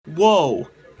Whoa.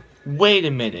 Wait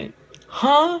a minute.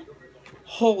 Huh?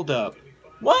 Hold up.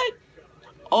 What?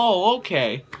 Oh,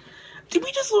 okay. Did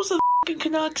we just lose the f***ing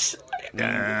Canucks?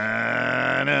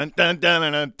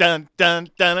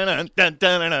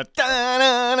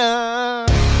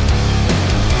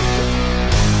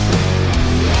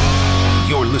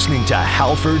 You're listening to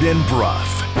Halford and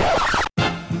Brough.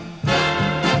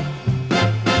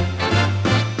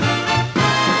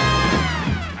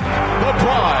 The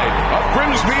pride of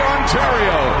Grimsby,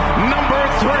 Ontario, number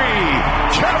 3,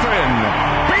 Kevin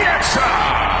Bieksa.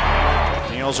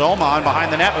 Niels Oman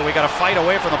behind the net, but we got to fight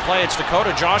away from the play. It's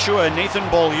Dakota Joshua and Nathan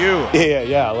Beaulieu.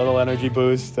 Yeah, a little energy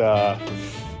boost.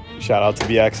 Shout out to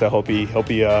Bieksa. Hope he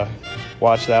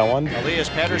watched that one. Elias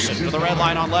Pettersson to the red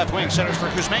line on left wing, centers for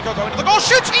Kuzmenko, going to the goal,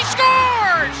 shoots, he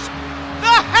scores! The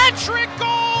hat-trick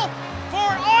goal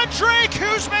for Andrei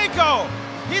Kuzmenko,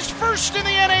 his first in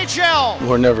the NHL.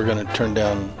 We're never going to turn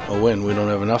down a win. We don't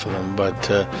have enough of them. But,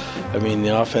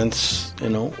 the offense,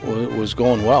 was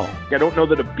going well. I don't know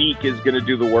that a beak is going to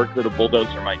do the work that a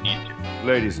bulldozer might need to.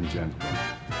 Ladies and gentlemen,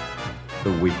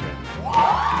 the weekend.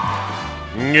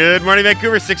 Good morning,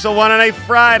 Vancouver. 6:01 on a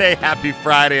Friday. Happy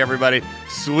Friday, everybody.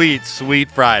 Sweet, sweet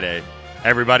Friday.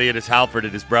 Everybody, it is Halford,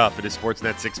 it is Brough, it is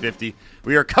Sportsnet 650.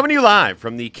 We are coming to you live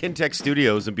from the Kintec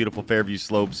Studios in beautiful Fairview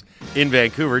Slopes in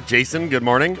Vancouver. Jason, good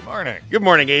morning. Good morning. Good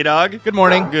morning, A-Dog. Good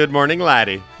morning. Good morning,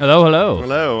 Laddie. Hello, hello.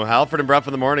 Hello. Halford and Brough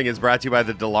in the morning is brought to you by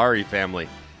the Dilawri family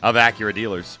of Acura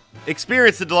dealers.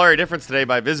 Experience the Dilawri difference today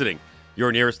by visiting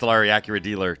your nearest Dilawri Acura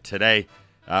dealer today.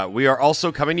 We are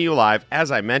also coming to you live,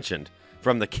 as I mentioned,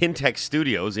 from the Kintec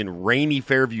Studios in rainy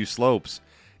Fairview Slopes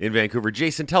in Vancouver.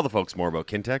 Jason, tell the folks more about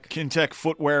Kintec. Kintec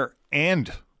Footwear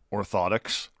and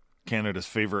Orthotics, Canada's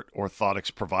favorite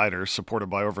orthotics provider, supported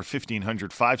by over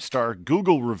 1,500 five-star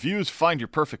Google reviews. Find your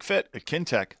perfect fit at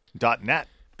kintec.net.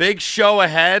 Big show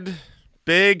ahead.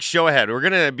 Big show ahead. We're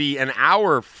going to be an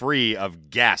hour free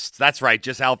of guests. That's right,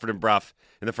 just Halford and Brough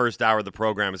in the first hour of the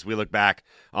program as we look back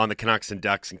on the Canucks and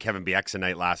Ducks and Kevin Bieksa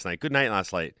night last night. Good night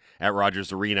last night at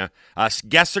Rogers Arena.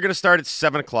 Guests are going to start at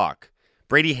 7 o'clock.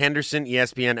 Brady Henderson,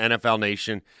 ESPN, NFL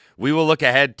Nation. We will look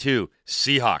ahead to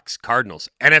Seahawks, Cardinals,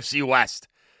 NFC West.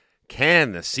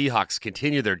 Can the Seahawks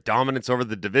continue their dominance over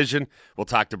the division? We'll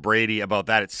talk to Brady about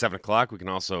that at 7 o'clock. We can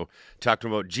also talk to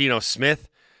him about Geno Smith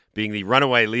being the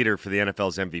runaway leader for the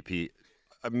NFL's MVP.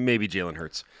 Maybe Jalen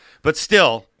Hurts. But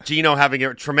still, Geno having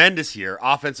a tremendous year.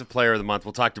 Offensive Player of the Month.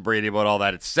 We'll talk to Brady about all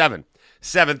that at 7.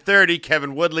 7:30,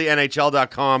 Kevin Woodley,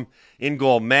 NHL.com, In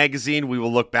Goal Magazine. We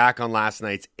will look back on last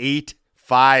night's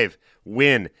 8-5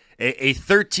 win. A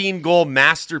 13-goal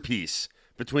masterpiece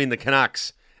between the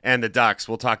Canucks and the Ducks.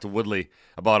 We'll talk to Woodley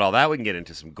about all that. We can get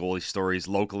into some goalie stories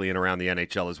locally and around the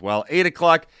NHL as well. 8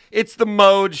 o'clock, it's the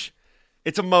Moj.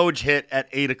 It's a Moj hit at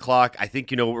 8 o'clock. I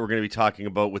think you know what we're going to be talking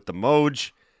about with the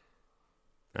Moj.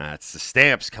 It's the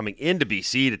Stamps coming into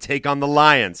BC to take on the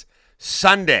Lions.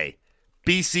 Sunday,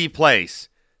 BC Place.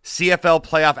 CFL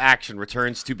playoff action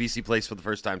returns to BC Place for the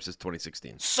first time since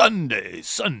 2016. Sunday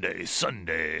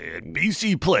at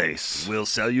BC Place. We'll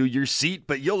sell you your seat,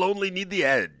 but you'll only need the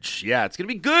edge. Yeah, it's going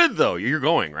to be good, though. You're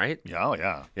going, right? Yeah, oh,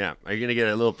 yeah. Yeah. Are you going to get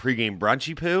a little pregame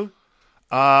brunchy poo?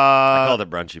 I called it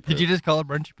brunchy poo. Did you just call it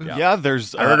brunchy poo? Yeah,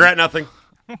 there's... I regret nothing.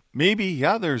 Maybe,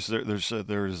 yeah. There's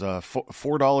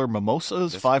 $4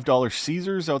 mimosas, $5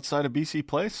 Caesars outside of BC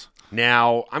Place.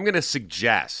 Now, I'm going to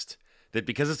suggest that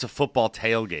because it's a football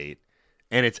tailgate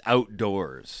and it's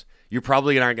outdoors, you're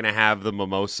probably not going to have the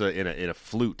mimosa in a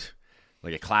flute,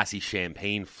 like a classy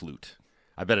champagne flute.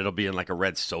 I bet it'll be in like a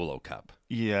red Solo cup.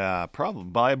 Yeah, probably.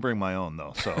 But I bring my own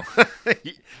though, so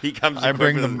he comes. I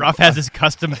bring them. Ruff has his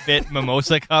custom fit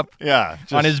mimosa cup. Yeah,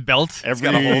 on his belt. He's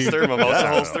got a holster, mimosa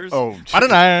holsters. Oh, I don't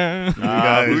know.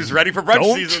 Who's ready for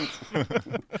brunch season?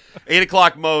 8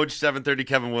 o'clock, Moj. 7:30,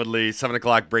 Kevin Woodley. 7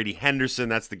 o'clock, Brady Henderson.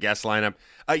 That's the guest lineup.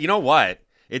 You know what?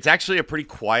 It's actually a pretty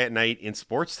quiet night in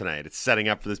sports tonight. It's setting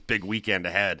up for this big weekend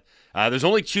ahead. There's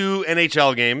only 2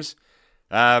 NHL games.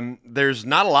 There's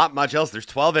not a lot much else. There's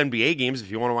 12 NBA games if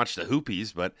you want to watch the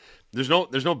Hoopies, but there's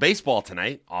no baseball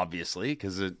tonight, obviously,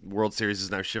 because the World Series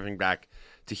is now shifting back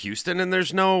to Houston, and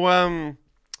there's no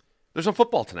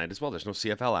football tonight as well. There's no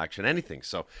CFL action, anything.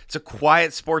 So it's a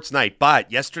quiet sports night.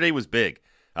 But yesterday was big.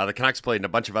 The Canucks played, and a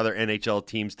bunch of other NHL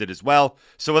teams did as well.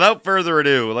 So without further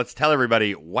ado, let's tell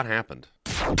everybody what happened.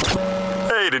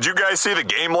 Hey, did you guys see the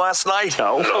game last night?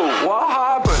 No. What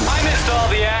happened? I missed all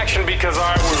the action because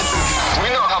I was... We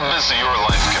know how busy your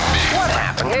life can be. What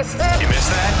happened? Missed it? You missed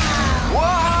that? What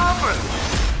happened?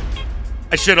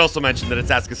 I should also mention that it's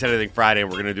Ask Us Anything Friday, and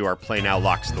we're going to do our Play Now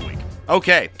Locks of the Week.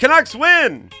 Okay, Canucks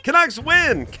win! Canucks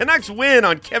win! Canucks win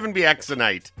on Kevin Bieksa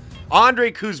night.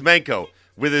 Andrei Kuzmenko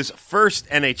with his first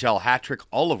NHL hat trick,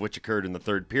 all of which occurred in the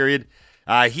third period.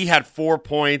 He had 4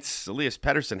 points. Elias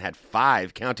Pettersson had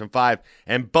 5, count them 5.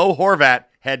 And Bo Horvat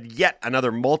had yet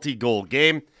another multi-goal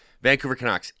game. Vancouver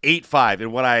Canucks, 8-5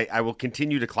 in what I will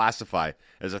continue to classify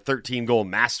as a 13-goal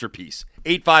masterpiece.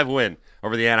 8-5 win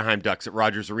over the Anaheim Ducks at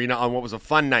Rogers Arena on what was a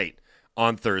fun night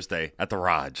on Thursday at the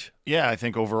Raj. Yeah, I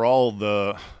think overall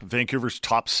the Vancouver's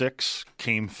top 6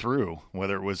 came through,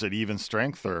 whether it was at even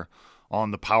strength or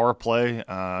on the power play.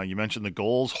 You mentioned the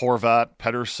goals. Horvat,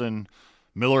 Pettersson,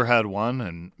 Miller had one,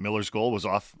 and Miller's goal was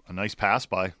off a nice pass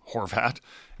by Horvat.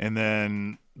 And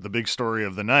then the big story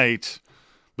of the night,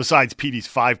 besides Petey's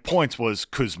 5 points, was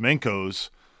Kuzmenko's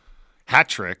hat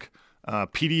trick.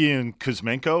 Petey and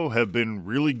Kuzmenko have been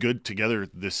really good together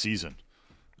this season.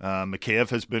 Mikheyev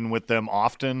has been with them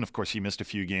often. Of course, he missed a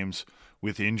few games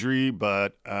with injury,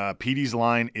 but Petey's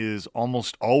line is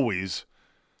almost always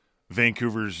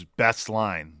Vancouver's best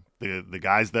line. The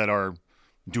guys that are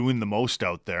doing the most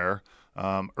out there.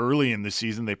 Early in the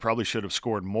season, they probably should have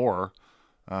scored more.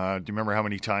 Do you remember how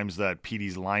many times that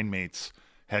Petey's line mates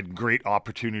had great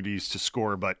opportunities to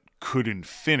score but couldn't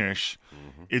finish?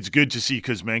 Mm-hmm. It's good to see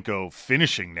Kuzmenko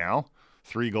finishing now.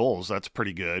 3 goals, that's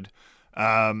pretty good.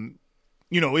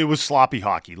 It was sloppy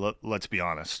hockey, let's be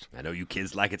honest. I know you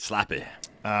kids like it sloppy.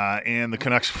 And the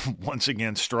Canucks once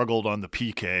again struggled on the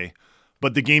PK.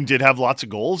 But the game did have lots of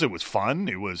goals. It was fun.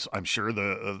 It was, I'm sure,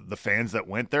 the fans that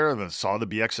went there and saw the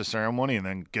BXA ceremony and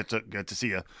then get to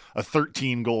see a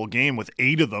 13-goal game with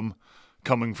 8 of them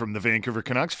coming from the Vancouver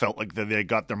Canucks felt like that they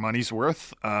got their money's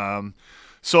worth.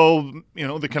 So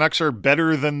the Canucks are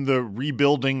better than the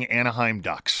rebuilding Anaheim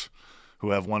Ducks,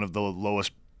 who have one of the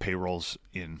lowest payrolls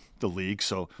in the league.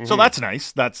 So that's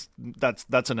nice. That's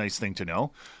a nice thing to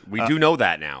know. We do know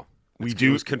that now.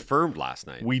 It was confirmed last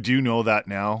night. We do know that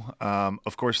now.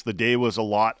 Of course, the day was a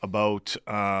lot about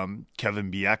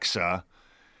Kevin Bieksa.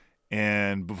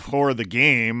 And before the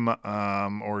game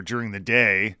or during the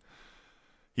day,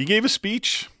 he gave a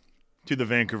speech to the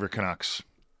Vancouver Canucks.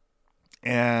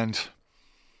 And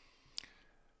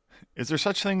is there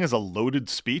such thing as a loaded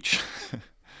speech?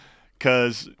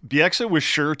 Because Bieksa was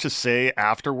sure to say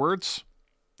afterwards,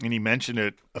 and he mentioned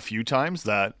it a few times,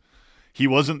 that he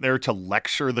wasn't there to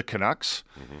lecture the Canucks,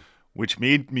 which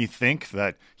made me think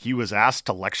that he was asked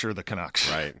to lecture the Canucks.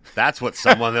 Right. That's what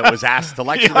someone that was asked to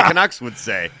lecture the Canucks would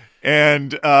say.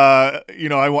 And,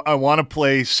 I want to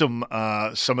play some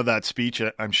of that speech.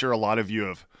 I'm sure a lot of you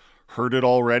have heard it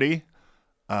already.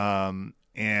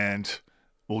 And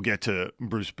we'll get to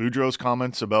Bruce Boudreau's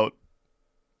comments about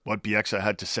what Bieksa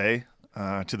had to say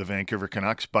to the Vancouver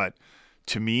Canucks. But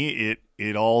to me,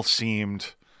 it all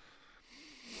seemed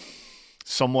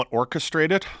somewhat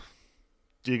orchestrated.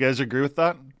 Do you guys agree with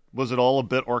that? Was it all a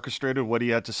bit orchestrated, what he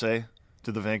had to say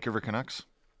to the Vancouver Canucks?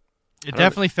 It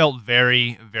definitely felt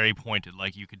very, very pointed.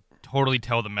 Like you could totally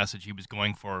tell the message he was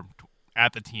going for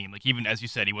at the team. Like even as you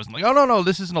said, he wasn't like, oh, no,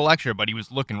 this isn't a lecture, but he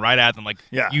was looking right at them like,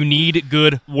 you need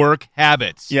good work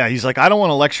habits. Yeah, he's like, I don't want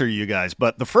to lecture you guys,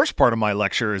 but the first part of my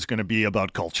lecture is going to be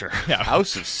about culture. Yeah,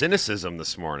 House of Cynicism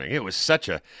this morning. It was such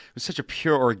a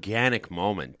pure organic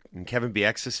moment. And Kevin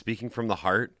Bieksa speaking from the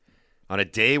heart on a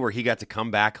day where he got to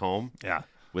come back home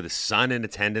with his son in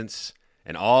attendance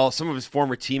and some of his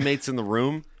former teammates in the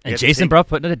room. And Jason Brough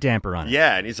putting a damper on it.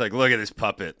 Yeah, and he's like, look at this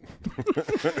puppet.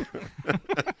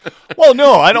 Well,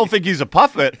 no, I don't think he's a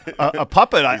puppet. A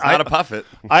puppet. He's not a puppet.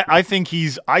 I think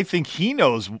he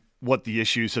knows what the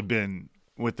issues have been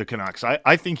with the Canucks.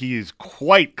 I think he is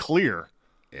quite clear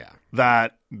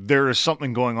that there is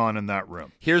something going on in that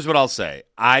room. Here's what I'll say.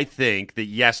 I think that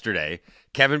yesterday,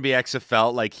 Kevin Bieksa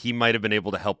felt like he might have been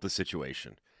able to help the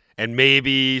situation. And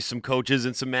maybe some coaches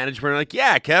and some management are like,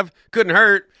 yeah, Kev, couldn't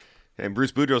hurt. And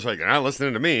Bruce Boudreau's like, you're not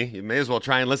listening to me. You may as well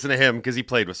try and listen to him because he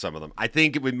played with some of them. I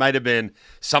think it might have been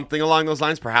something along those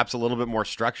lines, perhaps a little bit more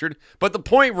structured. But the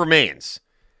point remains.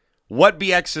 What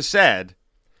Bieksa said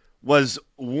was,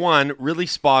 1, really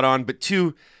spot on, but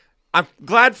 2, I'm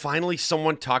glad finally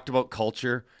someone talked about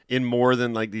culture in more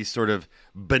than like these sort of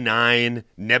benign,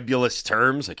 nebulous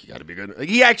terms. Like, you got to be good. Like,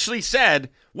 he actually said,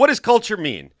 what does culture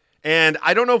mean? And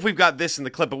I don't know if we've got this in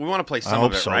the clip, but we want to play some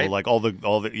of it, so. Right? Like all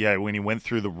the when he went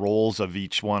through the roles of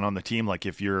each one on the team, like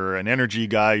if you're an energy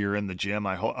guy, you're in the gym.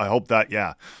 I hope that,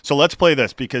 yeah. So let's play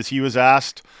this because he was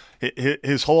asked,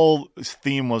 his whole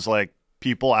theme was like,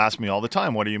 people ask me all the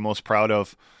time, what are you most proud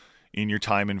of in your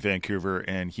time in Vancouver?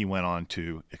 And he went on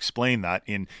to explain that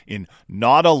in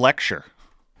not a lecture.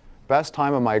 Best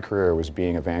time of my career was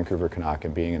being a Vancouver Canuck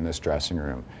and being in this dressing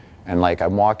room. And like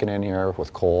I'm walking in here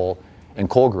with Cole. And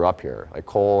Cole grew up here. Like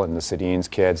Cole and the Sedin's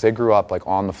kids, they grew up like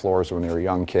on the floors when they were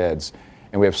young kids.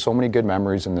 And we have so many good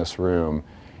memories in this room.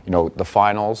 You know, the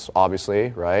finals, obviously,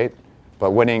 right?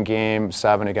 But winning Game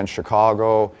 7 against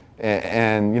Chicago,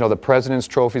 and you know, the President's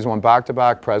Trophies, won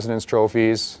back-to-back President's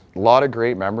Trophies. A lot of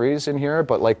great memories in here,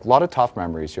 but like a lot of tough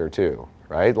memories here too,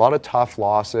 right? A lot of tough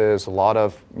losses, a lot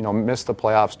of, you know, missed the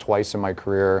playoffs twice in my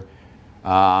career.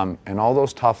 And all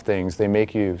those tough things, they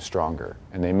make you stronger,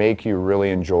 and they make you really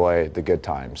enjoy the good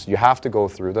times. You have to go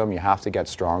through them, you have to get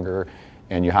stronger,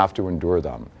 and you have to endure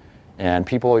them. And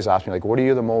people always ask me, like, what are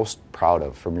you the most proud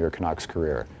of from your Canucks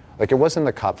career? Like, it wasn't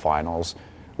the Cup Finals,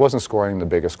 it wasn't scoring the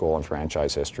biggest goal in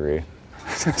franchise history.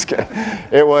 Just kidding.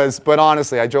 It was, but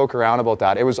honestly, I joke around about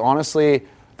that. It was honestly,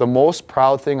 the most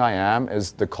proud thing I am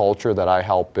is the culture that I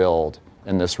helped build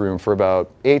in this room for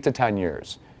about 8 to 10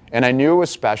 years. And I knew it was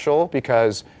special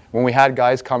because when we had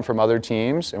guys come from other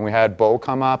teams and we had Bo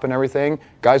come up and everything,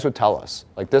 guys would tell us,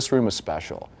 like, this room is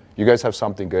special. You guys have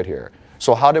something good here.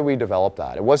 So how did we develop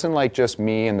that? It wasn't like just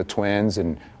me and the Twins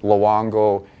and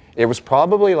Luongo. It was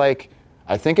probably like,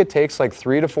 I think it takes like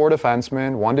 3 to 4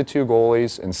 defensemen, 1 to 2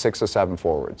 goalies, and 6 to 7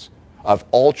 forwards of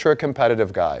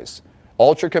ultra-competitive guys.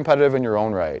 Ultra-competitive in your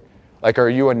own right. Like, are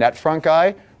you a net front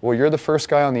guy? Well, you're the first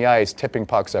guy on the ice tipping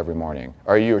pucks every morning.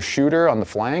 Are you a shooter on the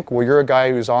flank? Well, you're a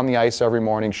guy who's on the ice every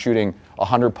morning shooting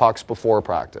 100 pucks before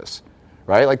practice,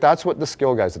 right? Like, that's what the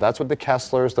skill guys did. That's what the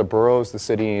Kesslers, the Burrows, the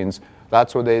Sedins,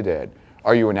 that's what they did.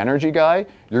 Are you an energy guy?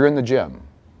 You're in the gym.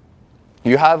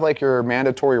 You have like your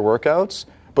mandatory workouts,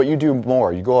 but you do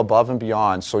more. You go above and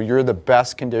beyond. So you're the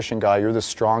best conditioned guy. You're the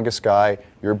strongest guy.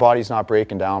 Your body's not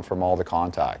breaking down from all the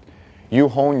contact. You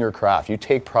hone your craft. You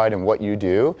take pride in what you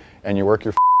do, and you work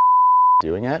your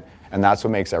doing it, and that's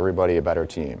what makes everybody a better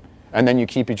team. And then you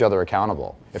keep each other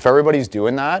accountable. If everybody's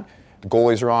doing that, the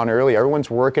goalies are on early,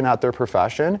 everyone's working at their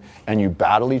profession, and you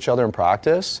battle each other in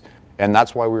practice, and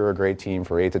that's why we were a great team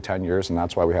for 8 to 10 years, and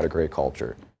that's why we had a great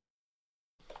culture.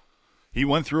 He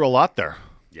went through a lot there.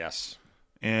 Yes.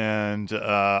 And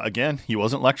again, he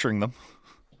wasn't lecturing them.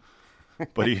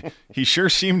 But he sure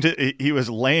seemed to, he was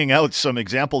laying out some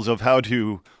examples of how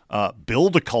to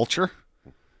build a culture.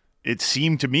 It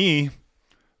seemed to me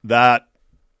that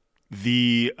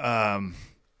the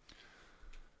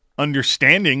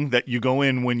understanding that you go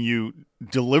in when you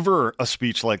deliver a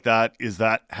speech like that is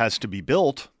that has to be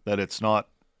built, that it's not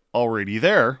already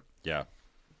there. Yeah.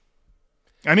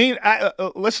 I mean,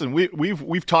 listen,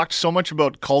 we've talked so much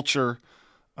about culture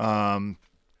in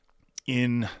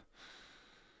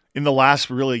the last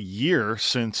really year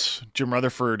since Jim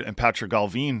Rutherford and Patrick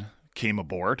Allvin came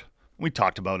aboard. We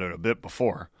talked about it a bit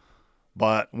before.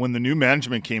 But when the new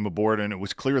management came aboard and it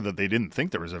was clear that they didn't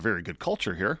think there was a very good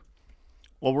culture here,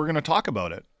 well, we're going to talk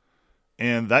about it.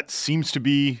 And that seems to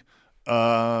be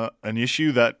an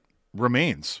issue that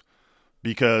remains,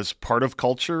 because part of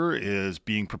culture is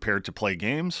being prepared to play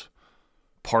games.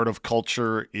 Part of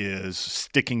culture is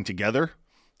sticking together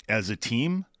as a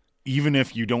team, even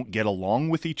if you don't get along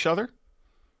with each other.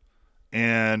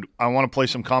 And I want to play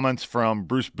some comments from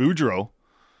Bruce Boudreau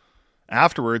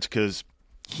afterwards, because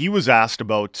he was asked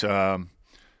about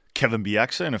Kevin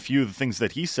Bieksa, and a few of the things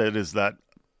that he said is that,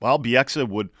 well, Bieksa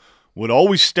would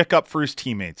always stick up for his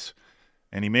teammates.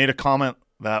 And he made a comment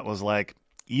that was like,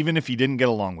 even if he didn't get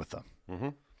along with them. Mm-hmm.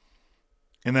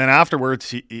 And then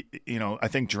afterwards, I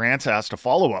think Drance asked a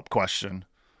follow-up question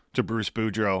to Bruce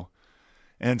Boudreau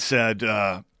and said,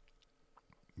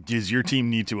 does your team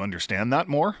need to understand that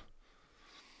more?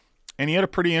 And he had a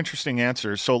pretty interesting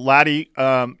answer. So, Laddie,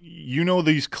 you know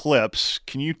these clips.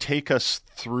 Can you take us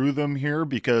through them here?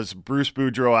 Because Bruce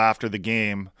Boudreau, after the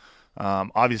game,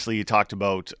 obviously he talked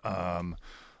about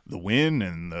the win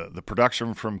and the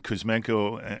production from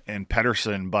Kuzmenko and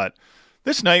Pettersson. But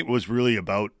this night was really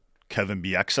about Kevin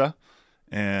Bieksa.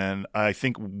 And I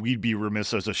think we'd be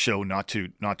remiss as a show not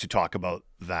to talk about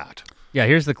that. Yeah,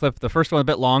 here's the clip. The first one a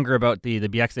bit longer about the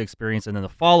Bieksa experience, and then the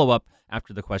follow-up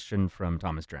after the question from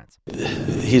Thomas Drance.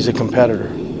 He's a competitor,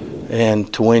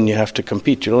 and to win you have to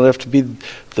compete. You don't have to be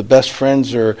the best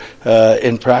friends, or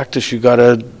in practice you got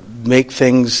to make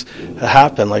things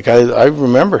happen. Like I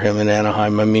remember him in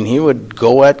Anaheim. I mean, he would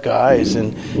go at guys,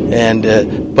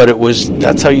 but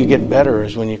that's how you get better,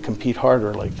 is when you compete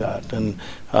harder like that. And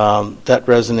that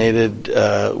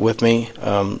resonated with me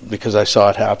because I saw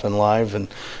it happen live. And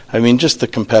I mean, just the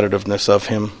competitiveness of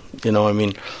him.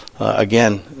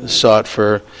 Again, saw it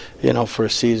for a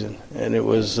season, and it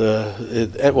was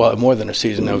more than a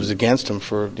season. I was against him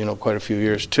for quite a few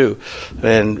years too,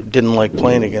 and didn't like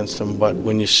playing against him. But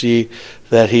when you see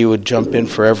that he would jump in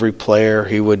for every player,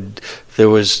 there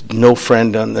was no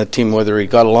friend on the team, whether he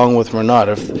got along with him or not.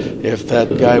 If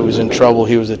that guy was in trouble,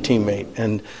 he was a teammate.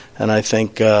 And I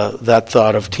think that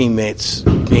thought of teammates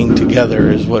being together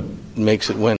is what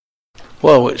makes it win.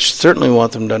 Well, we certainly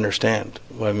want them to understand.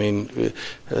 I mean,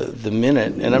 the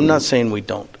minute, and I'm not saying we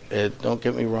don't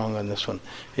get me wrong on this one,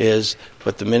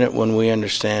 but the minute when we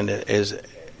understand it is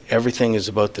everything is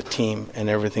about the team and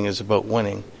everything is about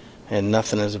winning and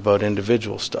nothing is about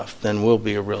individual stuff, then we'll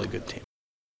be a really good team.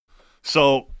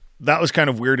 So that was kind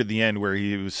of weird at the end where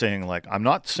he was saying, like, I'm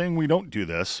not saying we don't do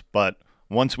this, but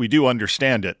once we do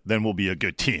understand it, then we'll be a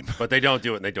good team. But they don't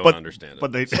do it and they don't understand it.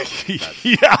 But they,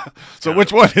 yeah. So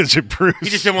which one is it, Bruce? He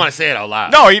just didn't want to say it out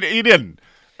loud. No, he didn't.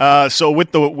 So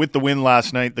with the win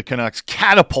last night, the Canucks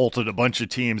catapulted a bunch of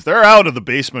teams. They're out of the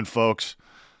basement, folks.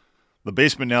 The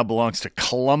basement now belongs to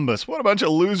Columbus. What a bunch of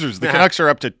losers. The Canucks are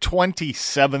up to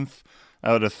 27th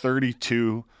out of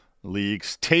 32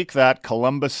 leagues. Take that,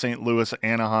 Columbus, St. Louis,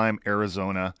 Anaheim,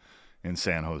 Arizona, and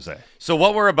San Jose. So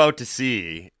what we're about to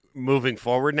see moving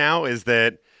forward now is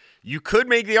that you could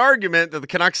make the argument that the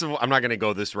Canucks have, I'm not going to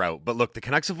go this route, but look, the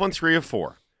Canucks have won 3 of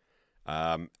 4.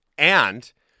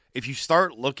 And if you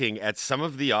start looking at some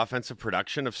of the offensive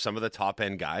production of some of the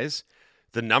top-end guys,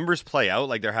 the numbers play out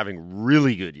like they're having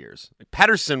really good years.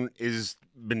 Pettersson has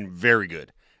been very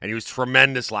good, and he was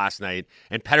tremendous last night.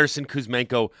 And Pettersson,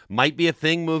 Kuzmenko might be a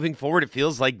thing moving forward. It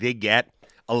feels like they get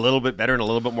a little bit better and a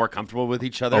little bit more comfortable with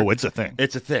each other. Oh, it's a thing.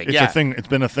 It's a thing. It's a thing. It's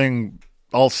been a thing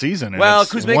all season. Well,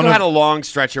 Kuzmenko had a long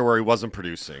stretch here where he wasn't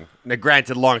producing. Now,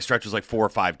 granted, long stretch was like 4 or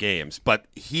 5 games, but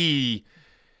he's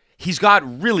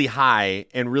got really high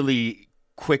and really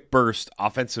quick burst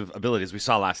offensive abilities. We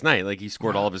saw last night. Like, he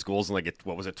scored all of his goals in like a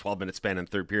 12-minute span in the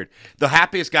third period. The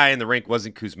happiest guy in the rink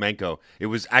wasn't Kuzmenko. It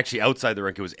was actually outside the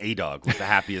rink. It was A-Dog was the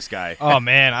happiest guy. Oh,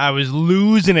 man. I was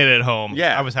losing it at home.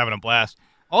 Yeah. I was having a blast.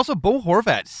 Also, Bo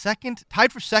Horvat,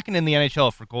 tied for second in the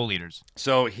NHL for goal leaders.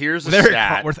 So here's a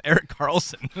stat. With Erik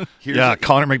Karlsson.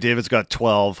 Connor McDavid's got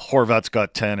 12, Horvat's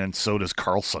got 10, and so does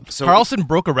Karlsson. So Karlsson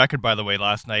broke a record, by the way,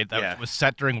 last night that was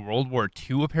set during World War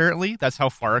II, apparently. That's how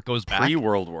far it goes back.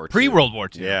 Pre-World War II. Pre-World War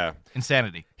II. Yeah.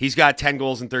 Insanity. He's got 10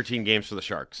 goals in 13 games for the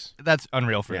Sharks. That's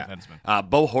unreal for a defenseman.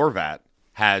 Bo Horvat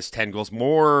has 10 goals.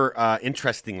 More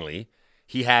interestingly,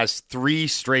 he has 3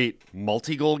 straight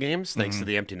multi-goal games, thanks to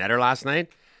the empty netter last night.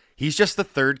 He's just the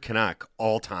third Canuck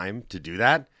all time to do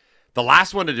that. The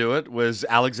last one to do it was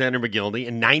Alexander McGillney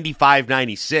in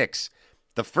 95-96.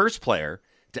 The first player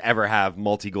to ever have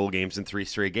multi-goal games in 3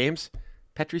 straight games,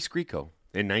 Petri Skriko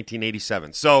in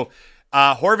 1987. So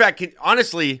Horvat can,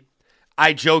 honestly,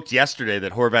 I joked yesterday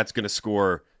that Horvat's going to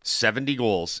score 70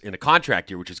 goals in a contract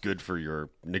year, which is good for your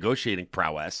negotiating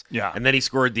prowess. Yeah. And then he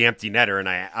scored the empty netter, and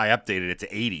I updated it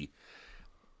to 80.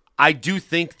 I do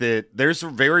think that there's a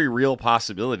very real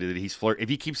possibility that he's if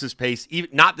he keeps his pace, even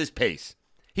not this pace,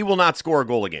 he will not score a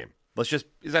goal a game. Is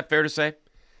that fair to say?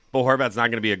 Bo Horvat's not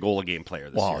going to be a goal a game player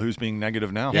this year. Who's being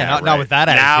negative now? Yeah, not with that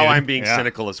attitude. Now I'm being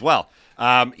cynical as well.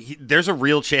 There's a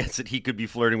real chance that he could be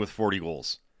flirting with 40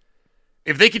 goals.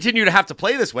 If they continue to have to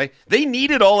play this way, they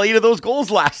needed all 8 of those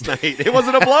goals last night. It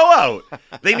wasn't a blowout.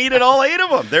 They needed all 8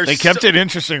 of them. They kept it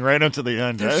interesting right up to the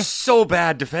end. They're so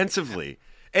bad defensively.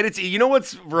 And it's, you know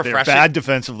what's refreshing? They're bad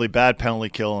defensively, bad penalty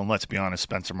kill, and let's be honest,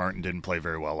 Spencer Martin didn't play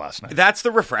very well last night. That's the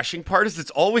refreshing part, is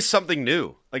it's always something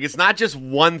new. Like, it's not just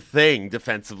one thing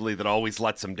defensively that always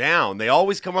lets them down. They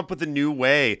always come up with a new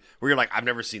way where you're like, I've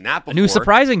never seen that before. A new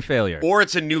surprising failure. Or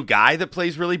it's a new guy that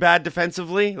plays really bad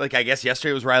defensively. Like, I guess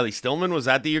yesterday was Riley Stillman. Was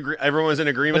that everyone was in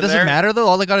agreement there? But does it matter, though?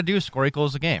 All they got to do is score 8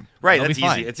 goals a game. Right, that's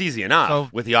easy. It's easy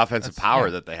enough with the offensive power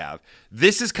that they have.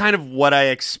 This is kind of what I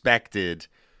expected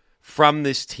from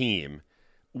this team,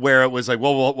 where it was like,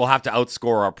 well, we'll have to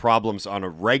outscore our problems on a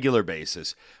regular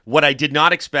basis. What I did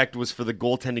not expect was for the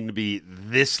goaltending to be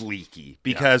this leaky,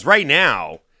 because right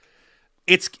now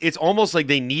it's almost like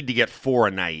they need to get 4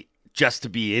 a night just to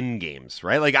be in games,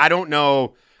 right? Like, I don't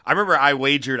know. I remember I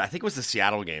wagered, I think it was the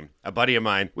Seattle game. A buddy of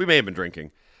mine, we may have been drinking,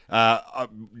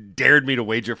 dared me to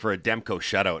wager for a Demko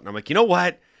shutout. And I'm like, you know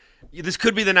what? This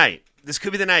could be the night.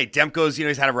 Demko's,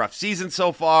 he's had a rough season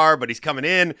so far, but he's coming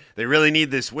in. They really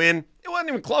need this win. It wasn't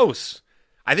even close.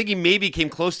 I think he maybe came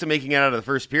close to making it out of the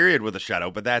first period with a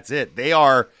shutout, but that's it.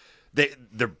 They're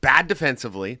bad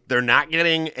defensively. They're not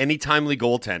getting any timely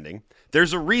goaltending.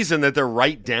 There's a reason that they're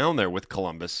right down there with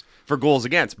Columbus for goals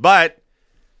against. But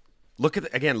look at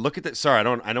the sorry,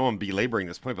 I know I'm belaboring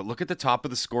this point, but look at the top of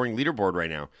the scoring leaderboard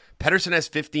right now. Pettersson has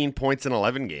 15 points in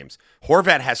 11 games.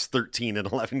 Horvat has 13 in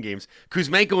 11 games.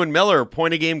 Kuzmenko and Miller are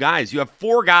point-a-game guys. You have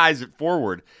 4 guys at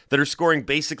forward that are scoring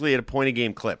basically at a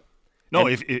point-a-game clip. No,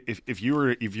 if you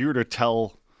were to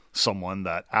tell someone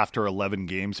that after 11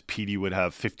 games, Petey would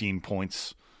have 15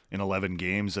 points in 11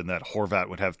 games and that Horvat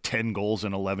would have 10 goals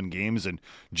in 11 games and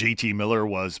JT Miller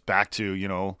was back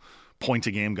to,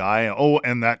 point-a-game guy. Oh,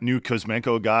 and that new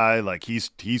Kuzmenko guy, like he's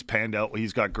panned out.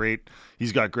 He's got great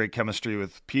chemistry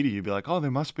with Petey. You'd be like, oh, they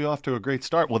must be off to a great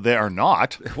start. Well, they are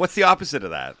not. What's the opposite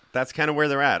of that? That's kind of where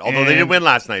they're at. Although they didn't win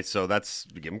last night, so that's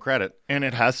give them credit. And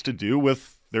it has to do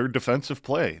with their defensive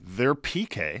play, their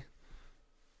PK,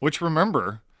 which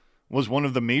remember was one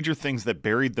of the major things that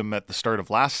buried them at the start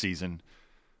of last season.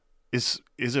 Is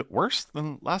it worse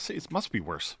than last season? It must be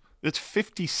worse. It's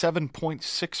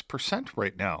 57.6%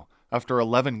 right now. After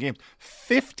 11 games,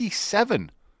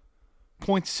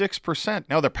 57.6%.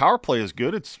 Now their power play is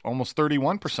good; it's almost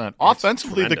 31%.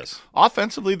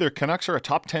 Offensively, their Canucks are a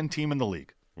top 10 team in the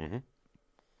league. Mm-hmm.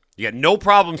 You got no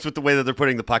problems with the way that they're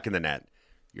putting the puck in the net.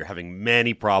 You're having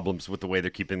many problems with the way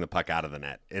they're keeping the puck out of the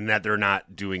net, and that they're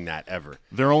not doing that ever.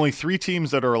 There are only 3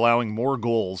 teams that are allowing more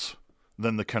goals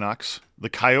than the Canucks: the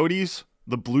Coyotes,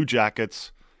 the Blue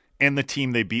Jackets, and the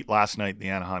team they beat last night, the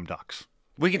Anaheim Ducks.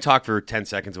 We can talk for 10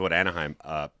 seconds about Anaheim.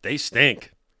 They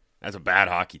stink. That's a bad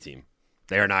hockey team.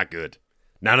 They are not good.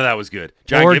 None of that was good.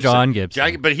 John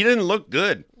Gibson. But he didn't look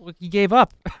good. Well, he gave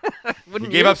up. He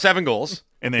gave up 7 goals.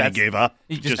 And then he gave up.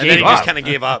 He just kind of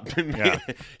gave up. Yeah.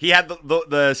 He had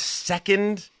the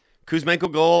second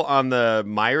Kuzmenko goal on the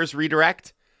Myers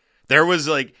redirect. There was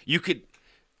you could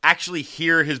actually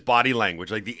hear his body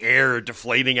language, like the air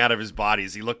deflating out of his body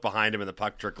as he looked behind him and the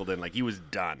puck trickled in, like he was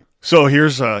done. So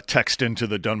here's a text into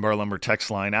the Dunbar Lumber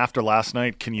text line. After last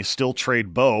night, can you still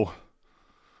trade Bo,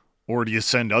 or do you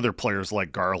send other players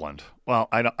like Garland? Well,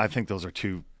 I think those are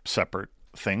 2 separate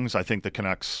things. I think the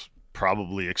Canucks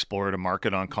probably explored a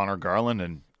market on Connor Garland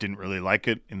and didn't really like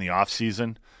it in the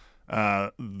offseason.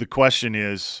 The question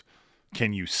is,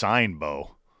 can you sign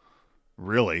Bo?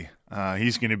 Really?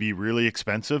 He's going to be really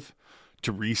expensive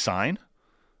to re-sign.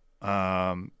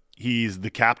 He's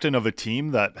the captain of a team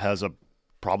that has a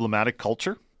problematic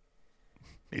culture.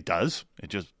 It does. It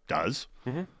just does.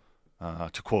 Mm-hmm.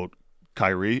 To quote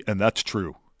Kyrie, and that's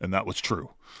true. And that was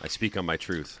true. I speak on my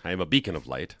truth. I am a beacon of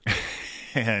light.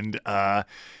 And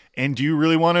do you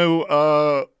really want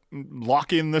to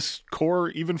lock in this core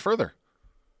even further?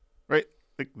 Right?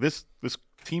 Like this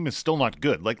team is still not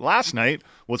good. Like last night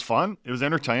was fun. It was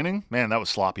entertaining. Man, that was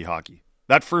sloppy hockey.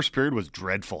 That first period was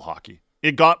dreadful hockey.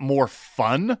 It got more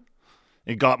fun.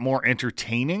 It got more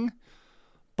entertaining,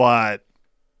 but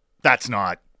that's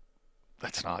not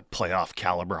playoff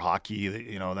caliber hockey.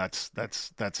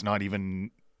 That's not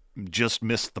even just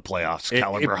missed the playoffs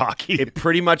caliber hockey. It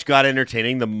pretty much got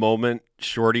entertaining the moment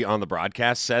Shorty on the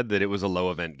broadcast said that it was a low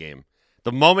event game.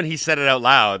 The moment he said it out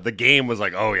loud, the game was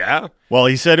like, oh, yeah? Well,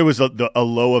 he said it was a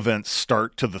low event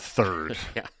start to the third.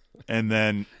 Yeah. And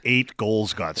then 8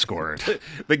 goals got scored.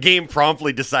 The game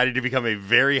promptly decided to become a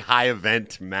very high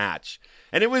event match.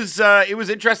 And it was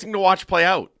interesting to watch play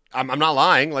out. I'm not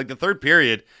lying. Like the third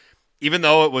period, even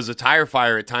though it was a tire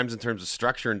fire at times in terms of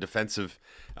structure and defensive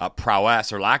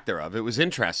prowess or lack thereof, it was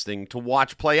interesting to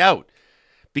watch play out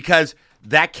because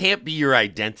that can't be your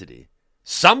identity.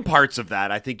 Some parts of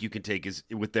that I think you can take is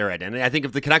with their identity. I think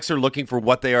if the Canucks are looking for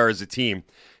what they are as a team,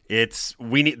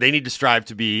 they need to strive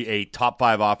to be a top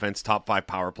 5 offense, top 5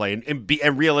 power play,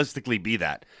 and realistically be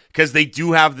that because they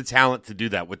do have the talent to do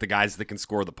that with the guys that can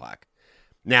score the puck.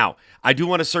 Now, I do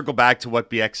want to circle back to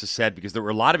what BX has said because there were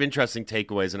a lot of interesting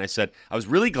takeaways, and I said I was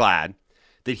really glad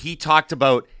that he talked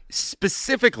about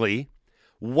specifically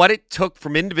what it took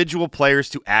from individual players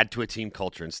to add to a team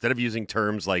culture instead of using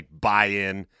terms like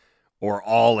buy-in or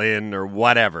all in or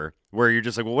whatever, where you're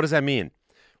just like, well, what does that mean?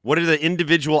 What are the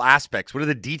individual aspects? What are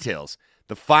the details?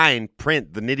 The fine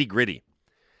print, the nitty gritty.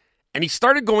 And he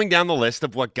started going down the list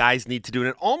of what guys need to do. And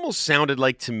it almost sounded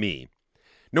like to me,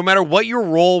 no matter what your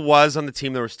role was on the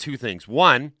team, there was 2 things.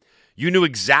 1, you knew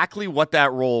exactly what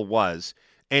that role was.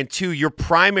 And 2, your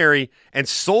primary and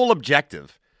sole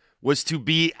objective was to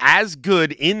be as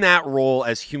good in that role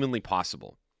as humanly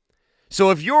possible. So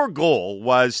if your goal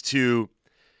was to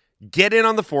get in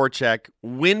on the forecheck,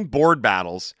 win board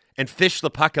battles, and fish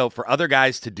the puck out for other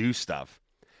guys to do stuff,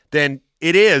 then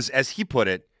it is, as he put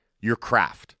it, your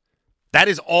craft. That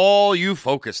is all you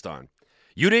focused on.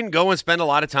 You didn't go and spend a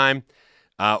lot of time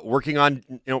working on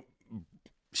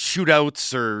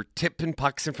shootouts or tipping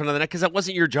pucks in front of the net because that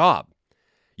wasn't your job.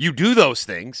 You do those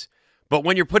things, but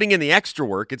when you're putting in the extra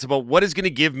work, it's about what is going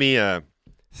to give me a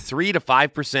 3 to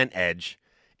 5% edge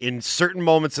in certain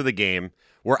moments of the game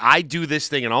where I do this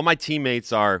thing and all my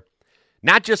teammates are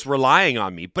not just relying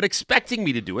on me, but expecting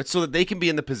me to do it so that they can be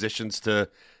in the positions to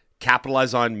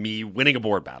capitalize on me winning a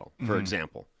board battle, for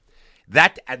example.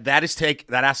 That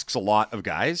asks a lot of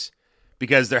guys,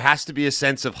 because there has to be a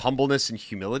sense of humbleness and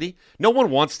humility. No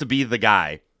one wants to be the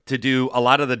guy to do a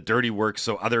lot of the dirty work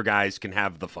so other guys can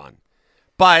have the fun.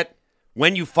 But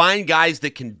when you find guys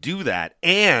that can do that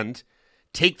and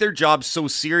take their job so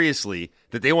seriously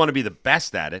that they want to be the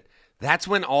best at it, that's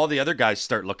when all the other guys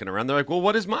start looking around. They're like, well,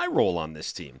 what is my role on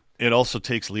this team? It also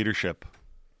takes leadership,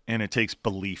 and it takes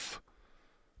belief,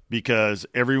 because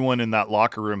everyone in that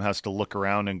locker room has to look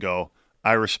around and go,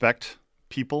 I respect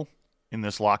people in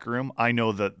this locker room. I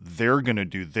know that they're going to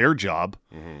do their job,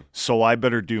 so I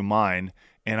better do mine.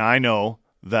 And I know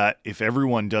that if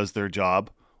everyone does their job,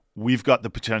 we've got the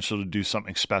potential to do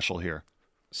something special here.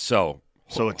 So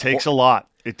it takes a lot.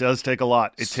 It does take a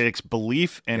lot. It takes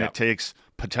belief, and it takes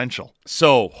potential.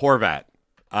 So Horvat,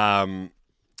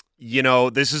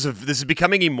 this is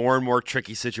becoming a more and more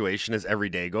tricky situation as every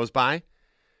day goes by,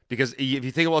 because if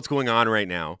you think of what's going on right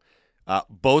now,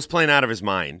 Bo's playing out of his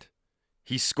mind.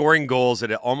 He's scoring goals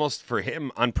at an almost, for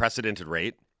him, unprecedented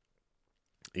rate.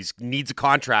 He needs a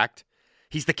contract.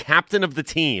 He's the captain of the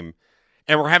team,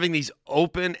 and we're having these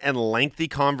open and lengthy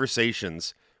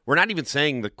conversations. We're not even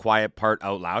saying the quiet part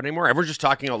out loud anymore. Everyone's just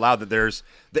talking out loud that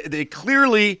they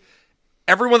clearly,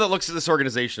 everyone that looks at this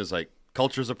organization is like,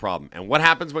 culture's a problem. And what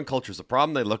happens when culture's a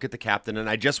problem? They look at the captain, and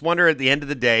I just wonder at the end of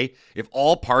the day if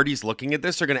all parties looking at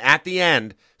this are going to, at the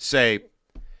end, say,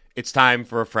 it's time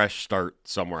for a fresh start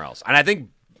somewhere else. And I think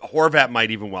Horvat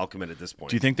might even welcome it at this point.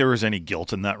 Do you think there was any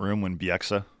guilt in that room when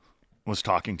Bieksa was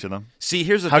talking to them? See,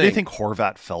 here's the thing. How do you think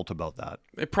Horvat felt about that?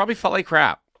 It probably felt like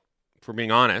crap, if we're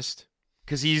being honest,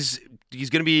 because he's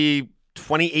going to be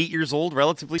 28 years old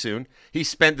relatively soon. He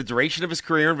spent the duration of his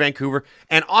career in Vancouver,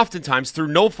 and oftentimes through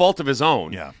no fault of his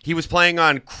own, he was playing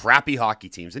on crappy hockey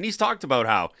teams. And he's talked about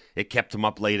how it kept him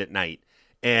up late at night,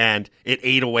 and it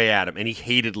ate away at him, and he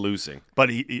hated losing. But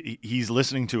he's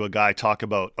listening to a guy talk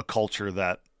about a culture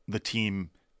that the team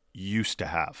used to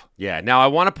have. Yeah. Now, I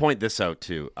want to point this out,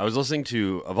 too. I was listening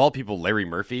to, of all people, Larry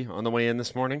Murphy on the way in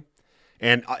this morning.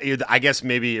 And I guess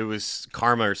maybe it was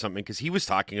karma or something, because he was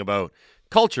talking about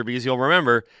culture, because you'll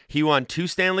remember he won 2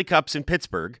 Stanley Cups in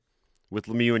Pittsburgh with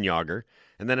Lemieux and Yager,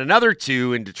 and then another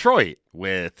 2 in Detroit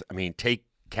with, take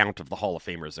count of the Hall of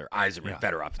Famers there, Eisenman,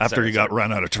 Fedorov. After he got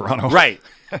run out of Toronto. Right.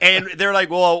 And they're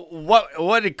like, well,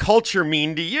 what did culture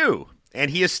mean to you? And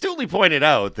he astutely pointed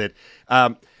out that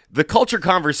the culture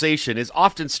conversation is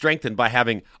often strengthened by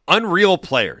having unreal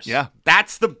players. Yeah.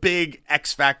 That's the big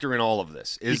X factor in all of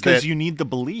this. Because you need the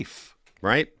belief.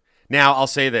 Right? Now, I'll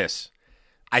say this.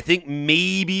 I think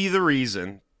maybe the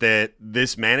reason that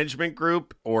this management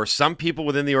group or some people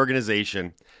within the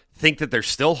organization think that there's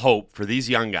still hope for these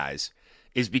young guys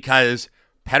is because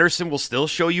Pettersson will still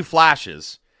show you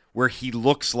flashes where he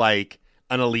looks like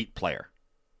an elite player.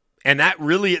 And that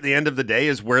really, at the end of the day,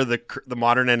 is where the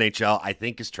modern NHL, I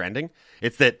think, is trending.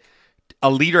 It's that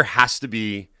a leader has to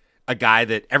be a guy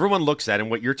that everyone looks at, and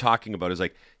what you're talking about is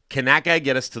like, can that guy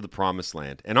get us to the promised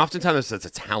land? And oftentimes that's a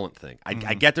talent thing. I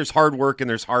get there's hard work and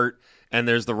there's heart and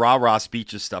there's the rah-rah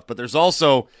speeches stuff, but there's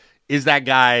also, is that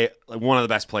guy one of the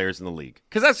best players in the league?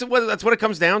 Because that's what it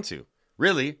comes down to,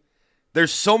 really.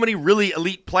 There's so many really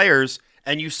elite players,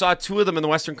 and you saw 2 of them in the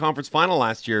Western Conference Final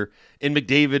last year in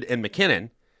McDavid and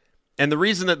McKinnon. And the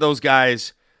reason that those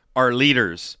guys are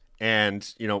leaders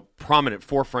and, prominent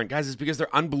forefront guys is because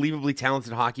they're unbelievably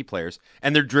talented hockey players,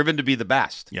 and they're driven to be the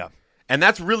best. Yeah. And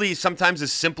that's really sometimes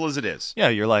as simple as it is. Yeah,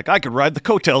 you're like, I could ride the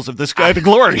coattails of this guy to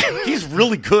glory. He's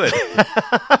really good.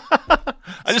 I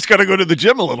just got to go to the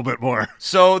gym a little bit more.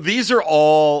 So these are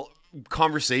all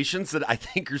conversations that I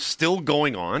think are still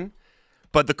going on.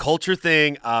 But the culture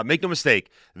thing, make no mistake,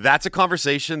 that's a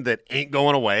conversation that ain't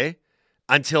going away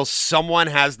until someone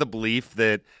has the belief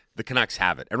that the Canucks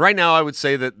have it. And right now I would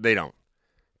say that they don't.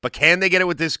 But can they get it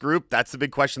with this group? That's the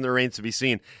big question that remains to be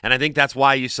seen. And I think that's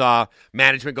why you saw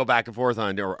management go back and forth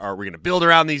on, are we going to build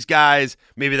around these guys?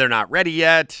 Maybe they're not ready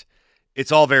yet.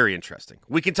 It's all very interesting.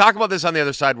 We can talk about this on the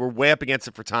other side. We're way up against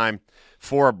it for time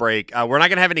for a break. We're not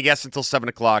going to have any guests until 7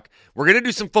 o'clock. We're going to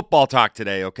do some football talk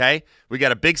today, okay? We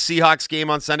got a big Seahawks game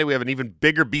on Sunday. We have an even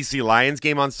bigger BC Lions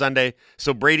game on Sunday.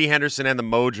 So Brady Henderson and the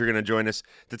Moj are going to join us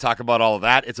to talk about all of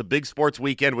that. It's a big sports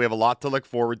weekend. We have a lot to look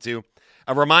forward to.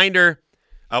 A reminder,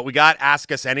 we got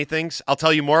Ask Us Anythings. I'll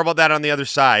tell you more about that on the other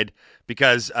side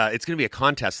because it's going to be a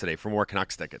contest today for more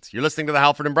Canucks tickets. You're listening to the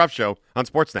Halford and Brough Show on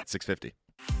Sportsnet 650.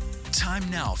 Time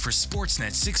now for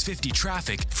Sportsnet 650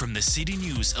 traffic from the City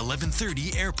News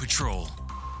 1130 Air Patrol.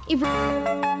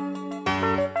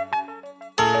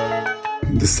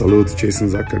 The salute Jason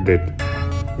Zucker did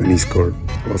when he scored.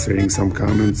 I was reading some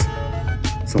comments.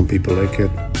 Some people like it,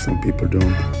 some people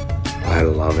don't. I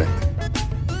love it.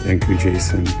 Thank you,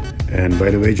 Jason. And by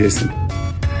the way, Jason,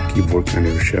 keep working on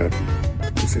your shot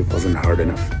because it wasn't hard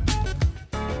enough.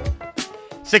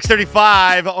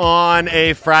 6:35 on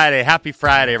a Friday. Happy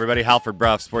Friday, everybody. Halford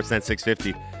Bruff, Sportsnet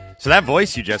 650. So that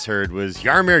voice you just heard was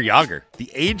Jaromir Jagr, the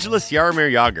ageless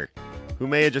Jaromir Jagr, who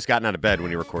may have just gotten out of bed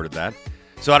when he recorded that.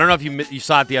 So I don't know if you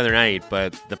saw it the other night,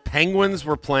 but the Penguins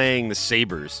were playing the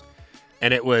Sabres,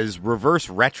 and it was reverse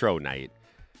retro night.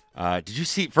 Did you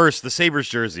see first the Sabres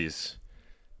jerseys?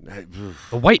 The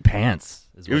white pants.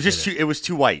 It was just it was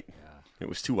too white. Yeah. It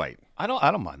was too white. I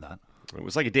don't mind that. It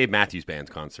was like a Dave Matthews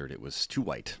Band concert. It was too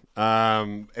white.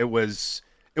 It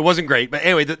wasn't great. But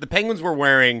anyway, the Penguins were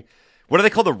wearing, what do they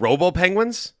call the Robo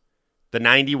Penguins? The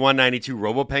 91-92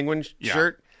 Robo Penguin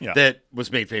shirt that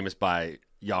was made famous by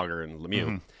Jagr and Lemieux.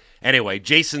 Mm-hmm. Anyway,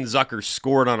 Jason Zucker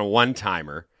scored on a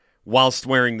one-timer whilst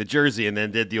wearing the jersey and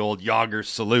then did the old Jagr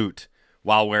salute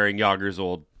while wearing Jagr's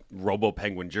old Robo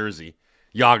Penguin jersey.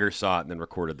 Jagr saw it and then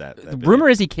recorded that. The rumor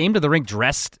is he came to the rink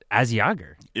dressed as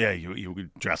Jagr. Yeah, you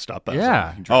dressed up as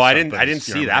I didn't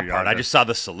see that part. I just saw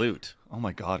the salute. Oh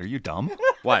my God, are you dumb?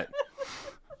 What?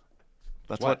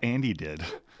 That's what Andy did.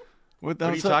 What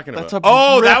are you talking about?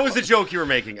 That was the joke you were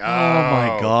making. Oh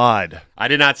my God. I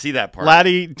did not see that part.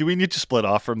 Laddie, do we need to split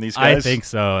off from these guys? I think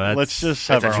so. Let's just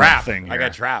have our trap. own thing here. I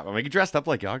got trapped. I mean, he dressed up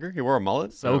like Jagr. He wore a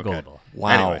mullet. So Goldel.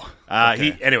 Wow.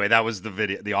 Anyway, that was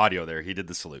the audio there. He did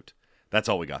the salute. That's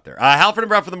all we got there. Halford and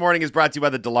Bruff in the Morning is brought to you by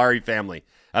the Dilawri family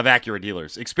of Acura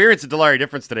dealers. Experience the Dilawri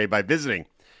difference today by visiting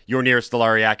your nearest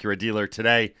Dilawri Acura dealer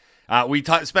today. We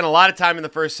spent a lot of time in the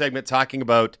first segment talking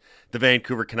about the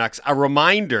Vancouver Canucks. A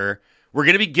reminder, we're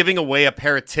going to be giving away a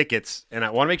pair of tickets, and I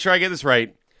want to make sure I get this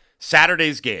right.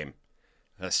 Saturday's game,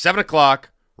 7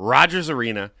 o'clock, Rogers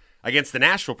Arena, against the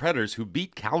Nashville Predators, who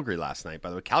beat Calgary last night. By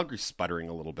the way, Calgary's sputtering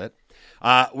a little bit.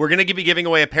 We're going to be giving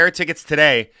away a pair of tickets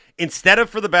today. Instead of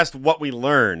for the best what we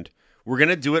learned, we're going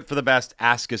to do it for the best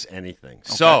Ask Us Anything. Okay.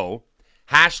 So,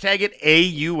 hashtag it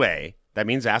AUA. That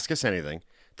means Ask Us Anything.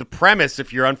 The premise,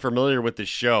 if you're unfamiliar with this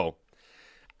show,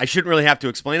 I shouldn't really have to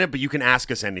explain it, but you can ask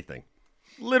us anything.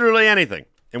 Literally anything.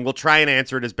 And we'll try and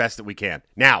answer it as best that we can.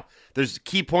 Now, there's a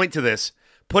key point to this.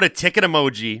 Put a ticket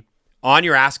emoji on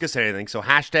your Ask Us Anything. So,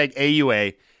 hashtag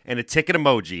AUA and a ticket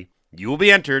emoji. You will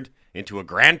be entered into a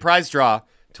grand prize draw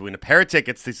to win a pair of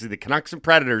tickets to see the Canucks and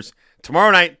Predators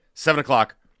tomorrow night, 7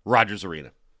 o'clock, Rogers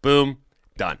Arena. Boom.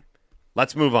 Done.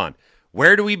 Let's move on.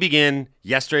 Where do we begin?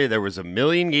 Yesterday, there was 1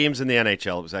 million games in the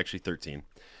NHL. It was actually 13.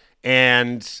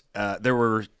 And there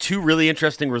were two really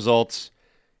interesting results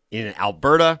in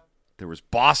Alberta. There was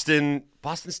Boston.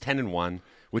 Boston's 10-1,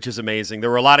 which is amazing. There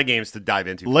were a lot of games to dive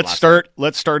into. Let's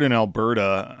start in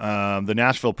Alberta. The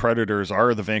Nashville Predators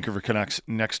are the Vancouver Canucks'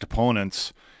 next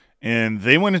opponents. And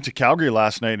they went into Calgary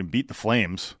last night and beat the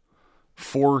Flames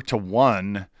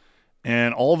 4-1.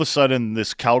 And all of a sudden,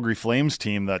 this Calgary Flames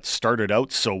team that started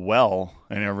out so well,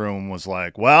 and everyone was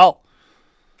like, well,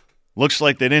 looks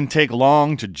like they didn't take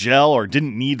long to gel or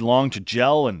didn't need long to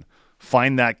gel and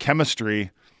find that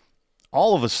chemistry.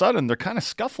 All of a sudden, they're kind of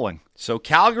scuffling. So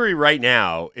Calgary right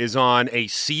now is on a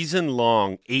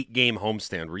season-long 8-game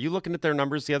homestand. Were you looking at their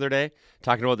numbers the other day,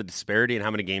 talking about the disparity and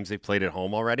how many games they've played at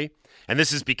home already? And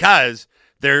this is because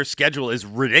their schedule is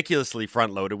ridiculously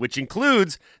front-loaded, which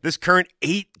includes this current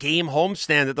 8-game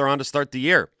homestand that they're on to start the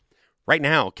year. Right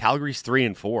now, Calgary's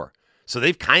 3-4. So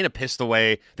they've kind of pissed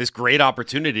away this great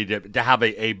opportunity to have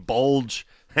a bulge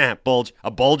in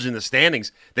the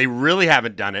standings. They really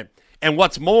haven't done it. And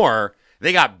what's more,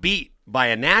 they got beat by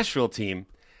a Nashville team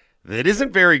that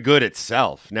isn't very good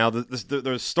itself. Now,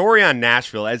 the story on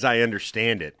Nashville, as I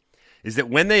understand it, is that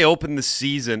when they opened the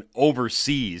season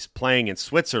overseas playing in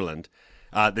Switzerland,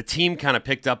 the team kind of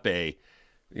picked up a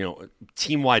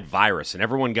team-wide virus, and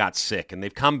everyone got sick. And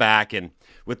they've come back, and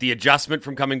with the adjustment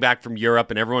from coming back from Europe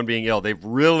and everyone being ill, they've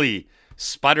really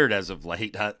sputtered as of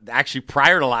late. Actually,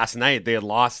 prior to last night, they had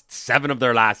lost 7 of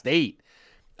their last 8.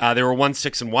 They were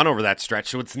 1-6-1 over that stretch.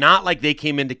 So it's not like they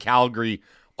came into Calgary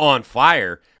on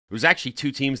fire. It was actually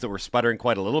 2 teams that were sputtering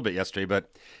quite a little bit yesterday, but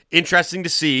interesting to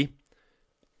see.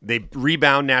 They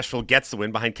rebound. Nashville gets the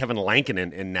win behind Kevin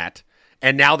Lankinen in net.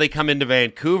 And now they come into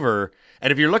Vancouver.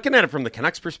 And if you're looking at it from the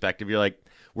Canucks perspective, you're like,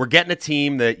 we're getting a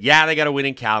team that, they got a win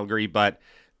in Calgary, but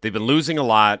they've been losing a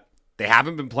lot. They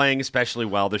haven't been playing especially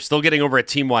well. They're still getting over a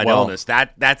team-wide illness.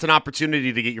 That's an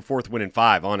opportunity to get your 4th win in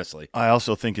 5, honestly. I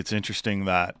also think it's interesting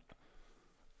that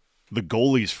the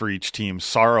goalies for each team,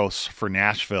 Saros for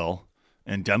Nashville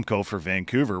and Demko for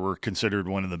Vancouver, were considered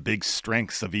one of the big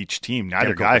strengths of each team.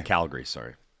 Neither Demko guy for Calgary,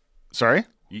 sorry. Sorry?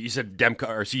 You said Demko,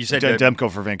 or so you said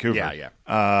Demko for Vancouver. Yeah.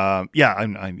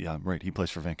 Yeah, right. He plays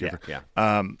for Vancouver.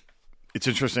 Yeah. it's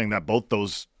interesting that both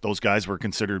those guys were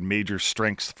considered major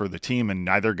strengths for the team, and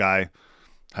neither guy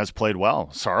has played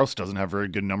well. Saros doesn't have very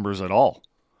good numbers at all.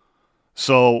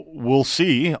 So we'll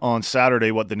see on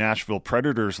Saturday what the Nashville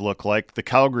Predators look like. The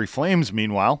Calgary Flames,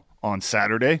 meanwhile, on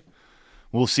Saturday,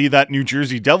 we'll see that New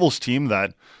Jersey Devils team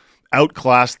that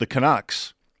outclassed the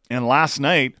Canucks. And last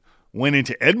night went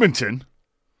into Edmonton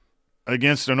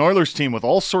against an Oilers team with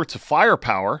all sorts of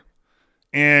firepower,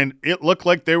 and it looked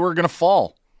like they were going to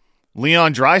fall.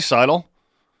 Leon Draisaitl,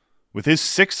 with his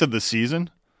 6th of the season,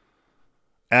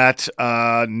 at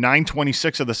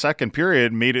 9:26 of the second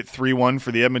period, made it 3-1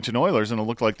 for the Edmonton Oilers, and it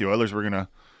looked like the Oilers were going to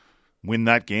win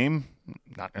that game,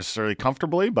 not necessarily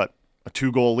comfortably, but a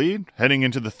 2-goal lead heading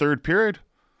into the third period.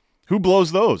 Who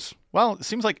blows those? Well, it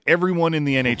seems like everyone in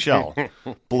the NHL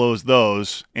blows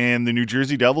those, and the New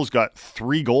Jersey Devils got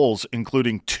 3 goals,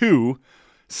 including 2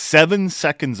 7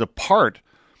 seconds apart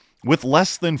with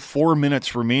less than 4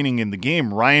 minutes remaining in the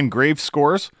game. Ryan Graves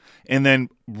scores, and then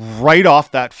right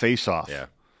off that faceoff,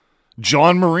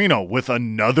 John Marino with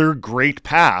another great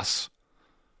pass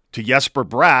to Jesper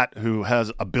Bratt, who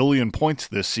has 1 billion points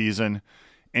this season,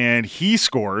 and he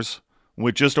scores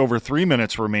with just over 3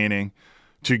 minutes remaining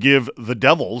to give the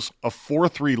Devils a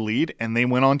 4-3 lead, and they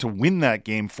went on to win that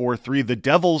game 4-3. The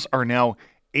Devils are now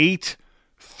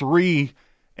 8-3-0,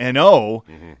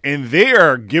 and they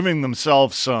are giving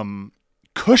themselves some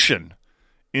cushion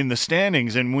in the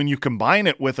standings. And when you combine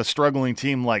it with a struggling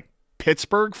team like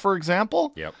Pittsburgh, for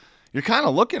example, you're kind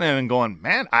of looking at it and going,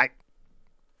 man,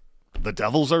 the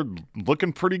Devils are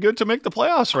looking pretty good to make the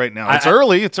playoffs right now. It's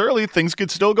early. Things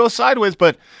could still go sideways,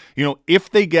 but if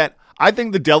they get, I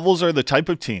think the Devils are the type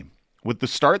of team with the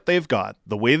start they've got,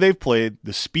 the way they've played,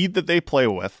 the speed that they play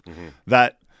with,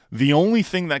 that the only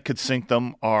thing that could sink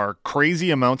them are crazy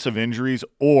amounts of injuries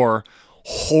or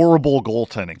horrible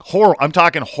goaltending. I'm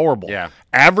talking horrible.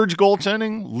 Average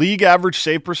goaltending, league average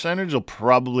save percentage will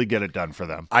probably get it done for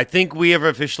them. I think we have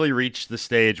officially reached the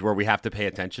stage where we have to pay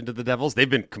attention to the Devils. They've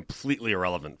been completely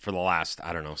irrelevant for the last,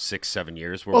 6-7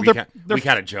 years where we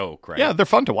kind of joke, right? Yeah, they're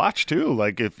fun to watch too.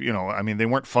 Like they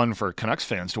weren't fun for Canucks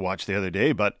fans to watch the other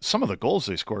day, but some of the goals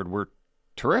they scored were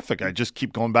terrific. I just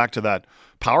keep going back to that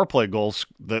power play goals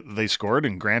that they scored,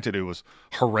 and granted it was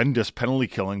horrendous penalty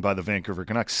killing by the Vancouver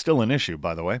Canucks, still an issue,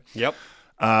 by the way.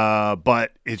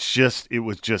 But it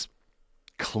was just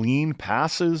clean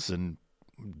passes and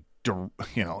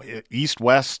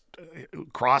east-west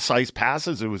cross ice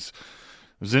passes. It was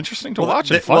interesting to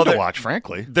watch and fun to watch,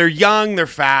 frankly. They're young, they're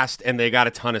fast, and they got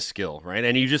a ton of skill, right?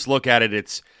 And you just look at it,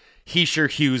 it's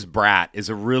Hischier, Hughes, Bratt is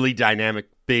a really dynamic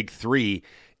big three.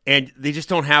 And they just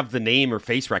don't have the name or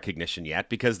face recognition yet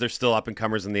because they're still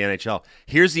up-and-comers in the NHL.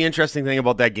 Here's the interesting thing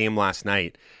about that game last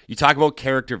night. You talk about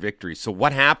character victories. So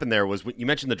what happened there was, you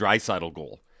mentioned the Draisaitl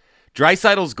goal.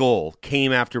 Draisaitl's goal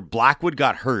came after Blackwood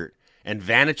got hurt and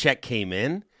Vanacek came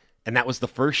in, and that was the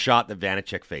first shot that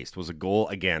Vanacek faced, was a goal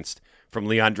against from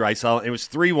Leon Draisaitl. It was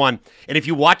 3-1. And if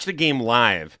you watch the game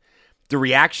live, the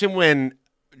reaction when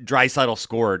Draisaitl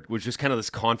scored was just kind of this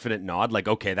confident nod, like,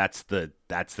 okay, that's the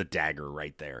dagger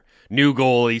right there. New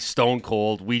goalie, stone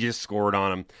cold. We just scored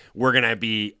on him. We're gonna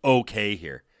be okay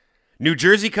here. New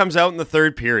Jersey comes out in the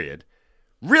third period,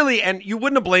 really, and you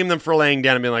wouldn't have blamed them for laying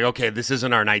down and being like, okay, this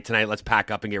isn't our night tonight. Let's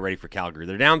pack up and get ready for Calgary.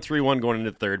 They're down 3-1 going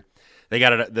into the third. They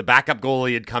got the backup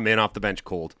goalie had come in off the bench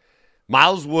cold.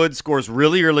 Miles Wood scores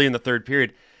really early in the third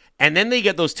period. And then they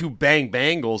get those 2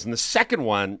 bang-bang goals. And the second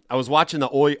one, I was watching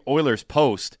the Oilers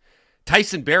post.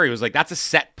 Tyson Barrie was like, that's a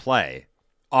set play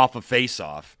off a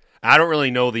face-off. I don't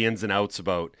really know the ins and outs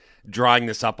about drawing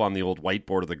this up on the old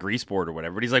whiteboard or the grease board or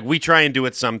whatever. But he's like, we try and do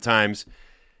it sometimes,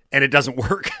 and it doesn't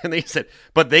work. And they said,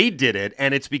 but they did it,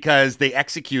 and it's because they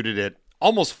executed it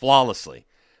almost flawlessly.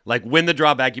 Like, win the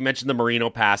drawback. You mentioned the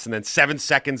Marino pass, and then 7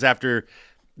 seconds after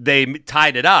they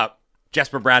tied it up,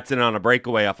 Jesper Bratt's in on a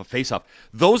breakaway off a faceoff.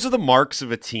 Those are the marks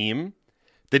of a team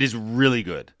that is really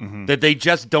good. That they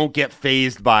just don't get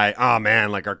fazed by, oh man,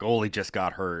 like our goalie just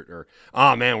got hurt, or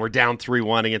oh man, we're down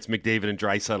 3-1 against McDavid and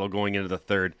Draisaitl going into the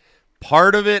third.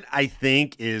 Part of it, I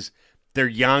think, is they're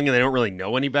young and they don't really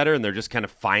know any better, and they're just kind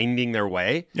of finding their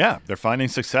way. Yeah, they're finding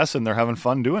success and they're having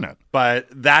fun doing it. But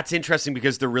that's interesting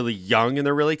because they're really young and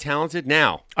they're really talented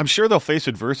now. I'm sure they'll face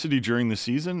adversity during the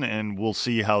season, and we'll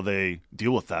see how they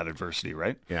deal with that adversity,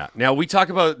 right? Yeah. Now, we talk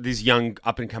about these young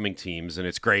up-and-coming teams, and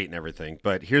it's great and everything,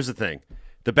 but here's the thing.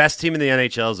 The best team in the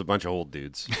NHL is a bunch of old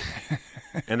dudes.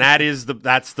 And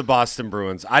that's the Boston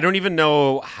Bruins. I don't even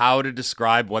know how to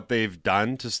describe what they've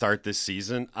done to start this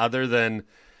season other than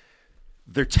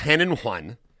they're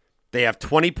 10-1. They have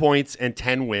 20 points and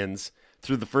 10 wins.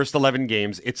 through the first 11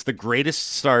 games. It's the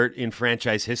greatest start in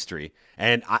franchise history.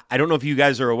 And I don't know if you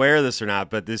guys are aware of this or not,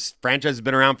 but this franchise has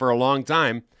been around for a long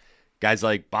time. Guys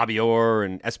like Bobby Orr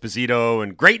and Esposito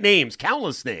and great names,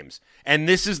 countless names. And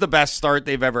this is the best start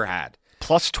they've ever had.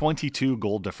 Plus 22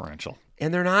 goal differential.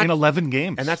 And they're not in 11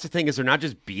 games. And that's the thing, is they're not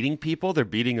just beating people, they're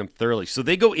beating them thoroughly. So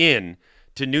they go in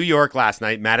to New York last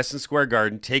night, Madison Square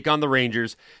Garden, take on the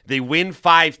Rangers. They win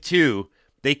 5-2.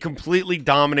 They completely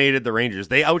dominated the Rangers.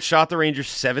 They outshot the Rangers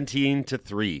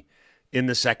 17-3 in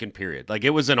the second period. Like,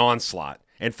 it was an onslaught.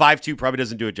 And 5-2 probably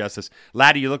doesn't do it justice.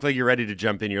 Laddie, you look like you're ready to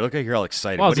jump in. You look like you're all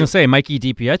excited. Well, I was going to say, Mikey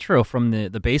DiPietro from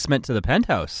the basement to the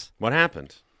penthouse. What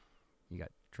happened? He got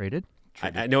traded?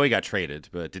 I know he got traded,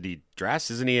 but did he dress?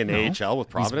 Isn't he in AHL with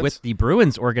Providence? He's with the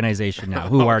Bruins organization now,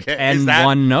 who are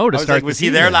 10-1-0 to start was the he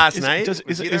season. there last night?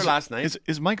 Was he there last night?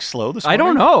 Is Mike slow this I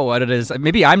morning? don't know what it is.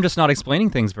 Maybe I'm just not explaining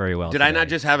things very well. Did today. I not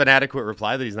just have an adequate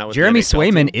reply that he's not with Jeremy the NHL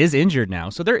Swayman team? is injured now,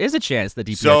 so there is a chance that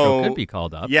DiPietro could be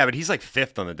called up. Yeah, but he's like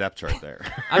 5th on the depth chart there.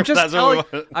 I'm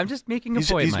just making a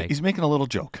point, Mike. He's making a little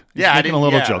joke. Making a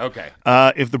little joke. Okay.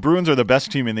 If the Bruins are the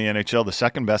best team in the NHL, the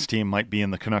second best team might be in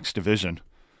the Canucks division,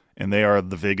 and they are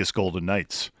the Vegas Golden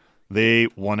Knights. They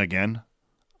won again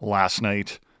last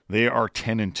night. They are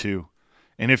 10-2.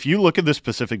 And if you look at this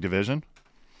Pacific Division,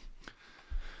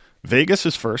 Vegas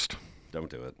is first. Don't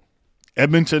do it.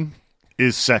 Edmonton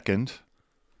is second.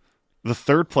 The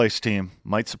third place team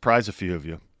might surprise a few of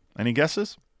you. Any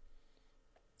guesses?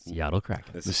 Seattle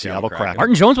Kraken. The Seattle Kraken.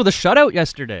 Martin Jones with a shutout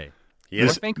yesterday.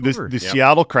 The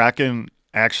Seattle Kraken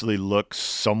actually looks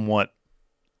somewhat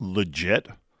legit.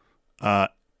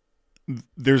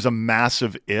 There's a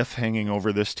massive if hanging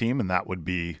over this team, and that would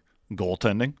be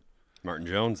goaltending. Martin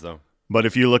Jones, though. But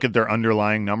if you look at their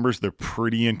underlying numbers, they're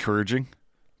pretty encouraging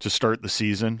to start the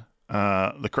season.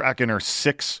 The Kraken are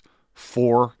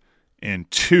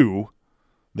 6-4-2.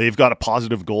 They've got a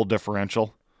positive goal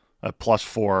differential at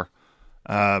 +4.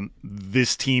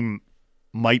 This team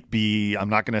might be, I'm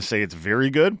not going to say it's very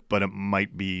good, but it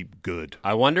might be good.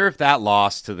 I wonder if that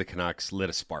loss to the Canucks lit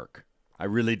a spark. I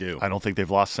really do. I don't think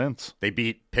they've lost since. They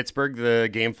beat Pittsburgh the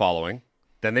game following.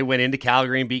 Then they went into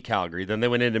Calgary and beat Calgary. Then they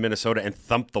went into Minnesota and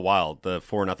thumped the Wild, the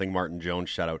 4-0 Martin Jones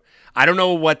shutout. I don't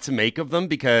know what to make of them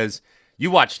because you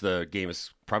watched the game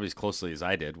probably as closely as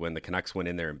I did when the Canucks went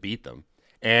in there and beat them.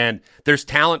 And there's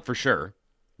talent for sure,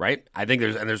 right? I think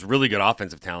there's really good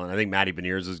offensive talent. I think Matty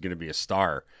Beniers is going to be a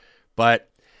star.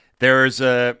 But there's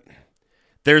a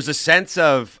sense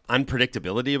of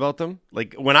unpredictability about them.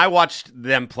 Like, when I watched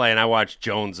them play, and I watched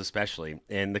Jones especially,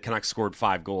 and the Canucks scored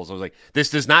 5 goals, I was like, this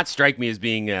does not strike me as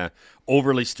being a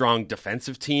overly strong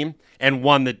defensive team and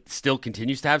one that still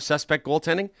continues to have suspect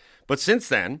goaltending. But since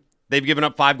then, they've given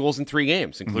up 5 goals in 3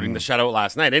 games, including the shutout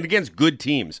last night, and against good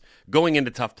teams, going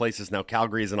into tough places. Now,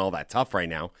 Calgary isn't all that tough right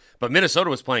now, but Minnesota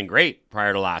was playing great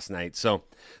prior to last night. So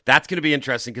that's going to be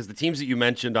interesting because the teams that you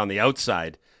mentioned on the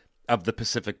outside of the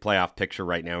Pacific playoff picture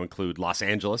right now include Los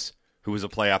Angeles, who was a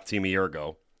playoff team a year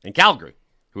ago, and Calgary,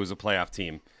 who was a playoff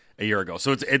team a year ago.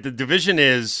 So the division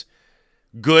is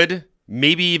good,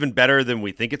 maybe even better than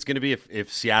we think it's going to be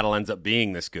if Seattle ends up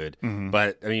being this good. Mm-hmm.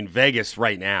 But, I mean, Vegas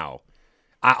right now,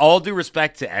 all due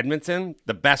respect to Edmonton,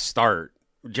 the best start,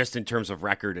 just in terms of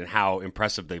record and how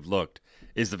impressive they've looked,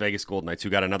 is the Vegas Golden Knights, who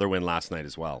got another win last night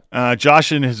as well.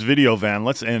 Josh in his video van,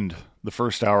 let's end the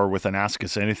first hour with an Ask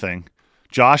Us Anything.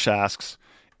 Josh asks,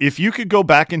 if you could go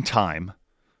back in time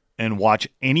and watch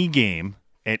any game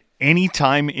at any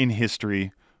time in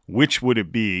history, which would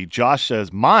it be? Josh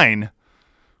says, mine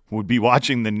would be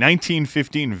watching the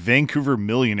 1915 Vancouver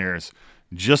Millionaires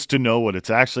just to know what it's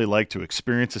actually like to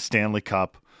experience a Stanley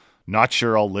Cup. Not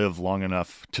sure I'll live long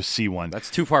enough to see one.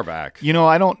 That's too far back. You know,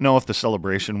 I don't know if the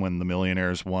celebration when the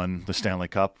Millionaires won the Stanley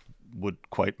Cup would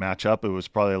quite match up. It was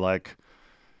probably like,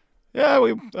 yeah,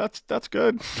 that's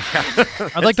good.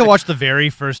 I'd like to watch the very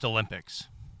first Olympics.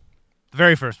 The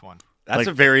very first one. That's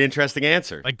a very interesting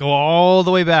answer. Like, go all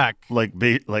the way back. Like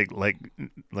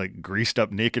greased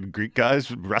up naked Greek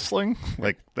guys wrestling?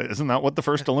 Like, isn't that what the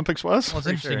first Olympics was? Well, it's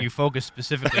interesting you focus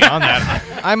specifically on that.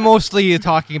 I'm mostly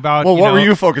talking about. Well, what were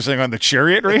you focusing on? The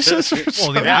chariot races?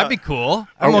 Well, that'd be cool.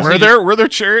 Were there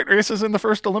chariot races in the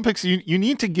first Olympics? You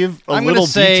need to give details. I'm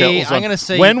going to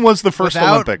say when was the first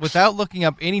Olympics? Without looking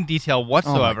up any detail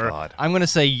whatsoever, I'm going to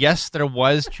say yes, there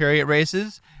was chariot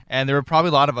races. And there were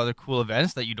probably a lot of other cool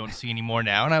events that you don't see anymore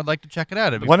now, and I would like to check it out.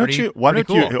 It'd be why don't you?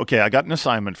 Cool. Okay, I got an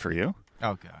assignment for you.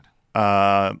 Oh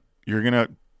God! You're gonna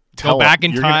go back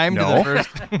in time to the first.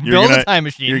 Build a time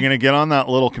machine. You're gonna get on that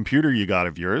little computer you got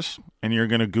of yours, and you're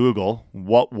gonna Google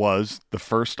what was the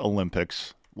first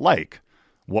Olympics like.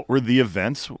 What were the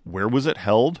events? Where was it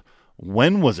held?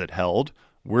 When was it held?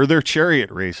 Were there chariot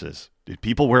races? Did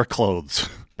people wear clothes?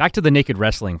 Back to the naked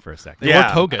wrestling for a second. They wore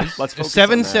togas. Let's focus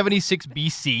 776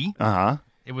 BC. Uh-huh.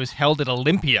 It was held at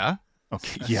Olympia.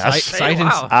 Okay. Yes.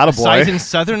 Site in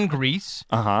southern Greece.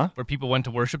 Uh-huh. Where people went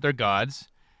to worship their gods.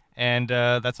 And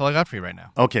that's all I got for you right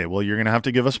now. Okay, well, you're going to have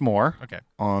to give us more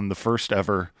on the first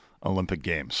ever Olympic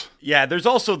Games. Yeah, there's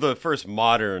also the first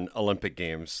modern Olympic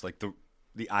Games, like the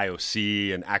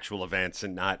IOC and actual events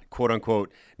and not,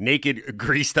 quote-unquote, naked,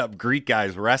 greased-up Greek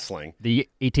guys wrestling. The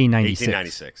 1896.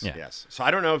 1896, yes. So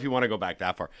I don't know if you want to go back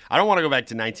that far. I don't want to go back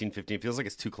to 1915. It feels like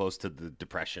it's too close to the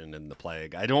Depression and the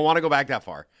plague. I don't want to go back that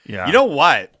far. Yeah. You know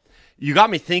what? You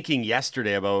got me thinking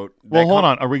yesterday about... Well, hold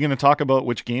on. Are we going to talk about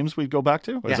which games we'd go back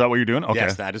to? Is that what you're doing? Okay.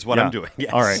 Yes, that is what I'm doing.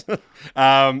 Yes. All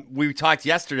right. We talked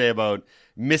yesterday about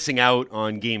missing out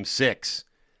on Game 6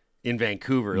 in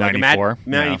Vancouver. 94.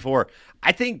 94. Yeah.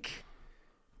 I think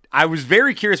I was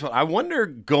very curious. I wonder,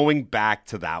 going back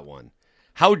to that one,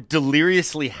 how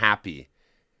deliriously happy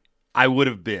I would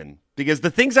have been. Because the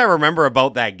things I remember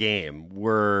about that game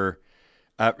were...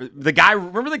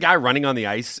 remember the guy running on the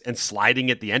ice and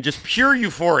sliding at the end? Just pure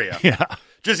euphoria. Yeah.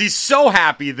 Just he's so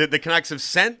happy that the Canucks have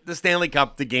sent the Stanley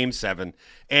Cup to Game 7,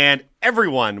 and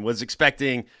everyone was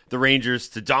expecting the Rangers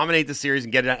to dominate the series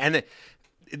and get it done. And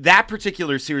that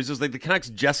particular series was like the Canucks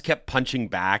just kept punching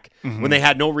back when they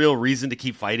had no real reason to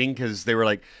keep fighting because they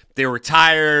were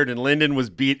tired and Linden was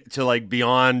beat to like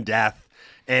beyond death.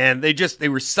 And they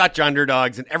were such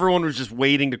underdogs, and everyone was just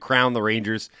waiting to crown the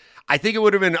Rangers. I think it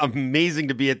would have been amazing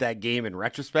to be at that game in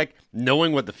retrospect,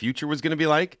 knowing what the future was going to be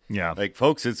like. Yeah. Like,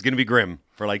 folks, it's going to be grim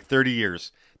for like 30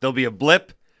 years. There'll be a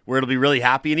blip where it'll be really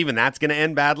happy, and even that's going to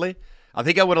end badly. I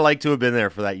think I would have liked to have been there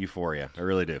for that euphoria. I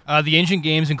really do. The ancient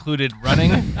games included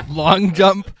running, long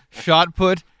jump, shot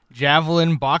put,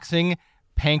 javelin, boxing,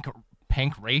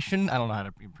 pankration. I don't know how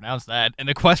to pronounce that, and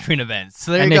equestrian events.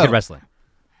 So there and you go. naked wrestling.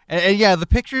 And yeah, the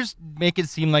pictures make it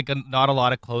seem like not a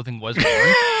lot of clothing was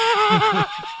worn.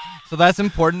 So that's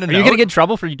important to know. Are you going to get in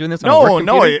trouble for you doing this on a No, work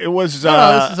computer? it was...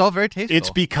 No, this is all very tasteful. It's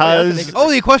because...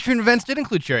 the equestrian events did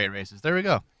include chariot races. There we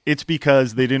go. It's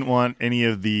because they didn't want any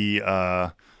of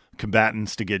the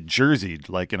combatants to get jerseyed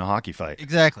like in a hockey fight.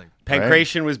 Exactly.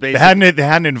 Pankration was basically... They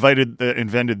hadn't invented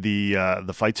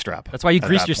the fight strap. That's why you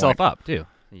greased yourself up, too.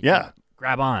 Yeah.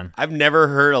 Grab on. I've never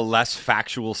heard a less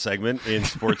factual segment in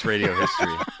sports radio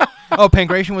history.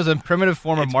 Pankration was a primitive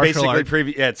form of martial art.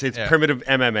 It's primitive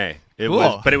MMA. It cool.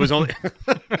 was, but it was only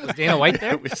was Dana White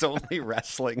there? It was only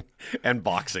wrestling and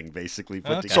boxing basically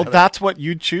put together. So that's what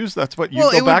you'd choose? That's what you'd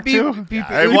go back to? You'd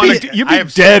be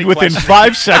dead within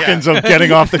 5 seconds of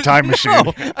getting off the time machine.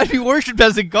 No, I'd be worshipped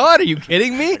as a god. Are you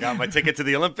kidding me? I got my ticket to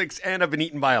the Olympics and I've been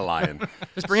eaten by a lion.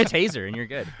 Just bring a taser and you're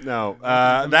good. No,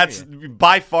 that's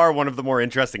by far one of the more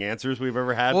interesting answers we've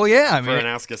ever had. Well, yeah, I mean, for an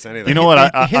Ask Us Anything. You know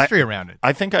what? The history around it.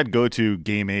 I think I'd go to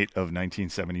Game 8 of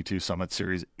 1972 Summit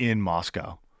Series in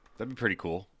Moscow. That'd be pretty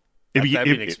cool. That'd be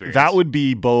an experience. That would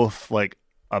be both like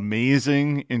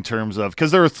amazing in terms of,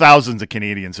 because there are thousands of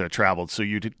Canadians that traveled, so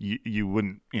you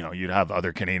wouldn't, you'd have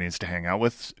other Canadians to hang out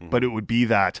with, but it would be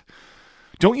that.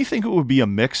 Don't you think it would be a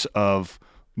mix of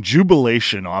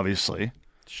jubilation, obviously,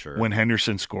 sure, when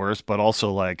Henderson scores, but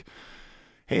also like,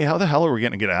 hey, how the hell are we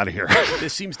going to get out of here?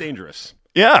 This seems dangerous.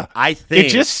 Yeah, I think it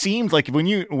just seemed like when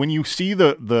you see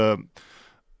the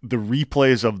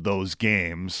replays of those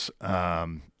games.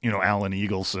 Alan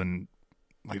Eagleson,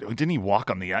 like, didn't he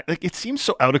walk on the ice? Like, it seems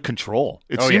so out of control.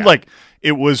 It seemed like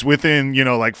it was within,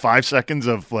 like 5 seconds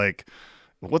of like,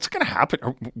 what's going to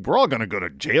happen? We're all going to go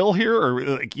to jail here, or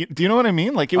like, do you know what I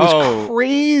mean? Like, it was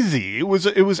crazy. It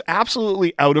was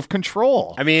absolutely out of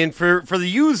control. I mean, for the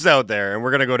youths out there, and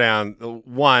we're going to go down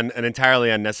one, an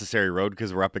entirely unnecessary road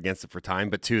because we're up against it for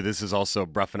time, but two, this is also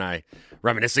Bruff and I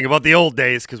reminiscing about the old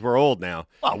days because we're old now.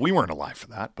 Well, we weren't alive for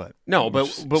that, but no,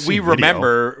 but we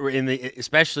remember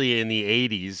especially in the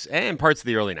 80s and parts of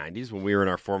the early 90s when we were in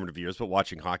our formative years, but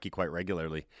watching hockey quite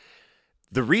regularly.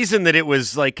 The reason that it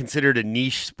was like considered a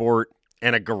niche sport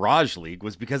and a garage league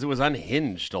was because it was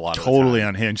unhinged a lot of the time. Totally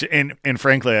unhinged. And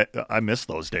frankly, I miss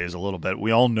those days a little bit.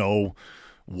 We all know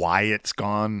why it's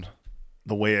gone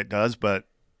the way it does, but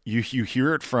you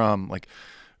hear it from like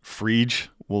Frege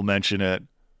will mention it.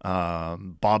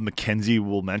 Bob McKenzie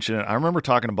will mention it. I remember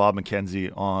talking to Bob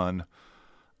McKenzie on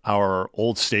our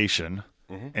old station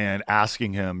and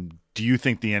asking him, do you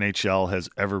think the NHL has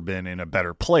ever been in a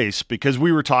better place? Because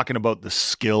we were talking about the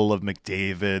skill of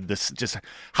McDavid, just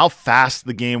how fast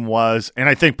the game was. And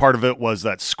I think part of it was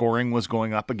that scoring was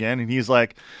going up again. And he's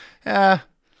like, and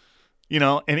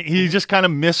he just kind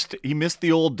of missed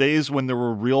the old days when there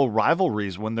were real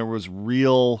rivalries, when there was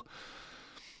real,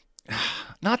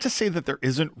 not to say that there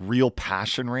isn't real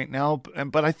passion right now,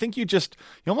 but I think you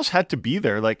almost had to be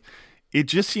there. Like, it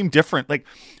just seemed different. Like,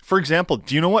 for example,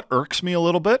 do you know what irks me a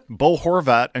little bit? Bo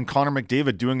Horvat and Connor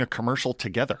McDavid doing a commercial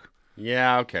together.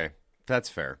 Yeah, okay. That's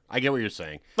fair. I get what you're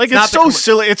saying. Like, it's so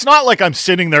silly. It's not like I'm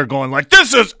sitting there going like,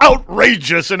 this is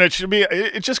outrageous, and it should be.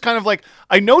 It's just kind of like,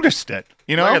 I noticed it,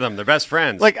 you know? Look at them. They're best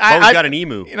friends. Like, Bo's got an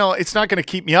emu. You know, it's not going to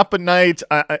keep me up at night.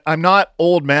 I'm not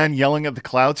old man yelling at the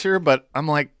clouds here, but I'm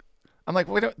like,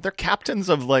 wait, they're captains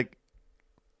of, like,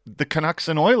 the Canucks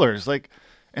and Oilers. Like,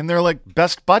 and they're like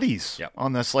best buddies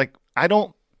on this. Like, I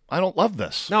don't love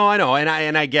this. No, I know,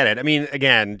 and I get it. I mean,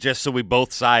 again, just so we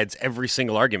both sides every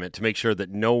single argument to make sure that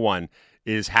no one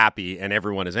is happy and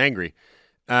everyone is angry.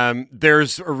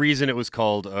 There's a reason it was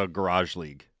called a garage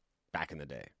league back in the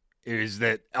day. It is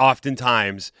that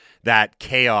oftentimes that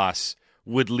chaos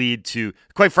would lead to,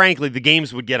 quite frankly, the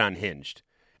games would get unhinged,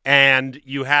 and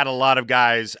you had a lot of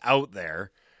guys out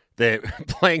there that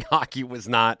playing hockey was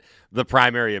not the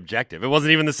primary objective. It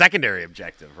wasn't even the secondary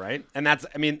objective, right? And that's,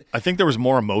 I mean, I think there was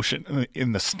more emotion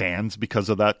in the stands because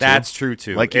of that too. That's true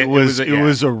too. Like, it was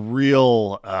a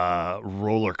real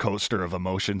roller coaster of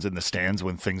emotions in the stands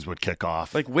when things would kick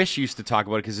off. Like, Wish used to talk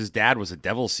about it because his dad was a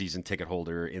Devils season ticket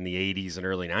holder in the 80s and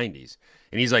early 90s.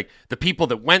 And he's like, the people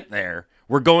that went there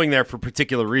were going there for a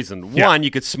particular reason. One,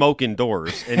 you could smoke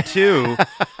indoors. And two,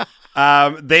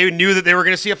 they knew that they were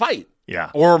going to see a fight.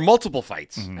 Yeah. Or multiple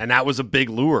fights. Mm-hmm. And that was a big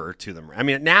lure to them. I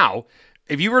mean, now,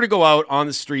 if you were to go out on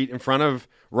the street in front of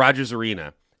Rogers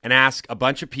Arena and ask a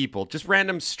bunch of people, just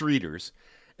random streeters,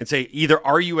 and say, either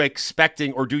are you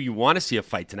expecting or do you want to see a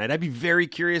fight tonight? I'd be very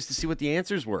curious to see what the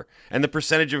answers were and the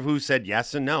percentage of who said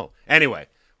yes and no. Anyway,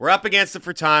 we're up against it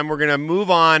for time. We're going to move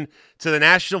on to the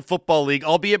National Football League,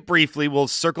 albeit briefly. We'll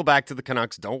circle back to the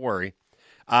Canucks. Don't worry.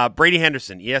 Brady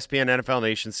Henderson, ESPN NFL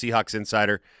Nation, Seahawks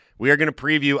insider. We are going to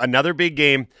preview another big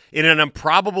game in an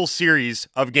improbable series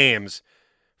of games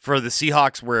for the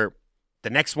Seahawks where the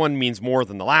next one means more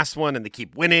than the last one, and they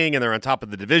keep winning, and they're on top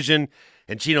of the division,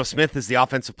 and Geno Smith is the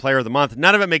Offensive Player of the Month.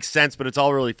 None of it makes sense, but it's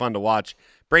all really fun to watch.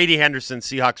 Brady Henderson,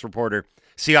 Seahawks reporter,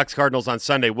 Seahawks Cardinals on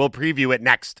Sunday. We'll preview it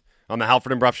next on the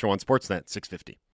Halford and Bruff Show on Sportsnet 650.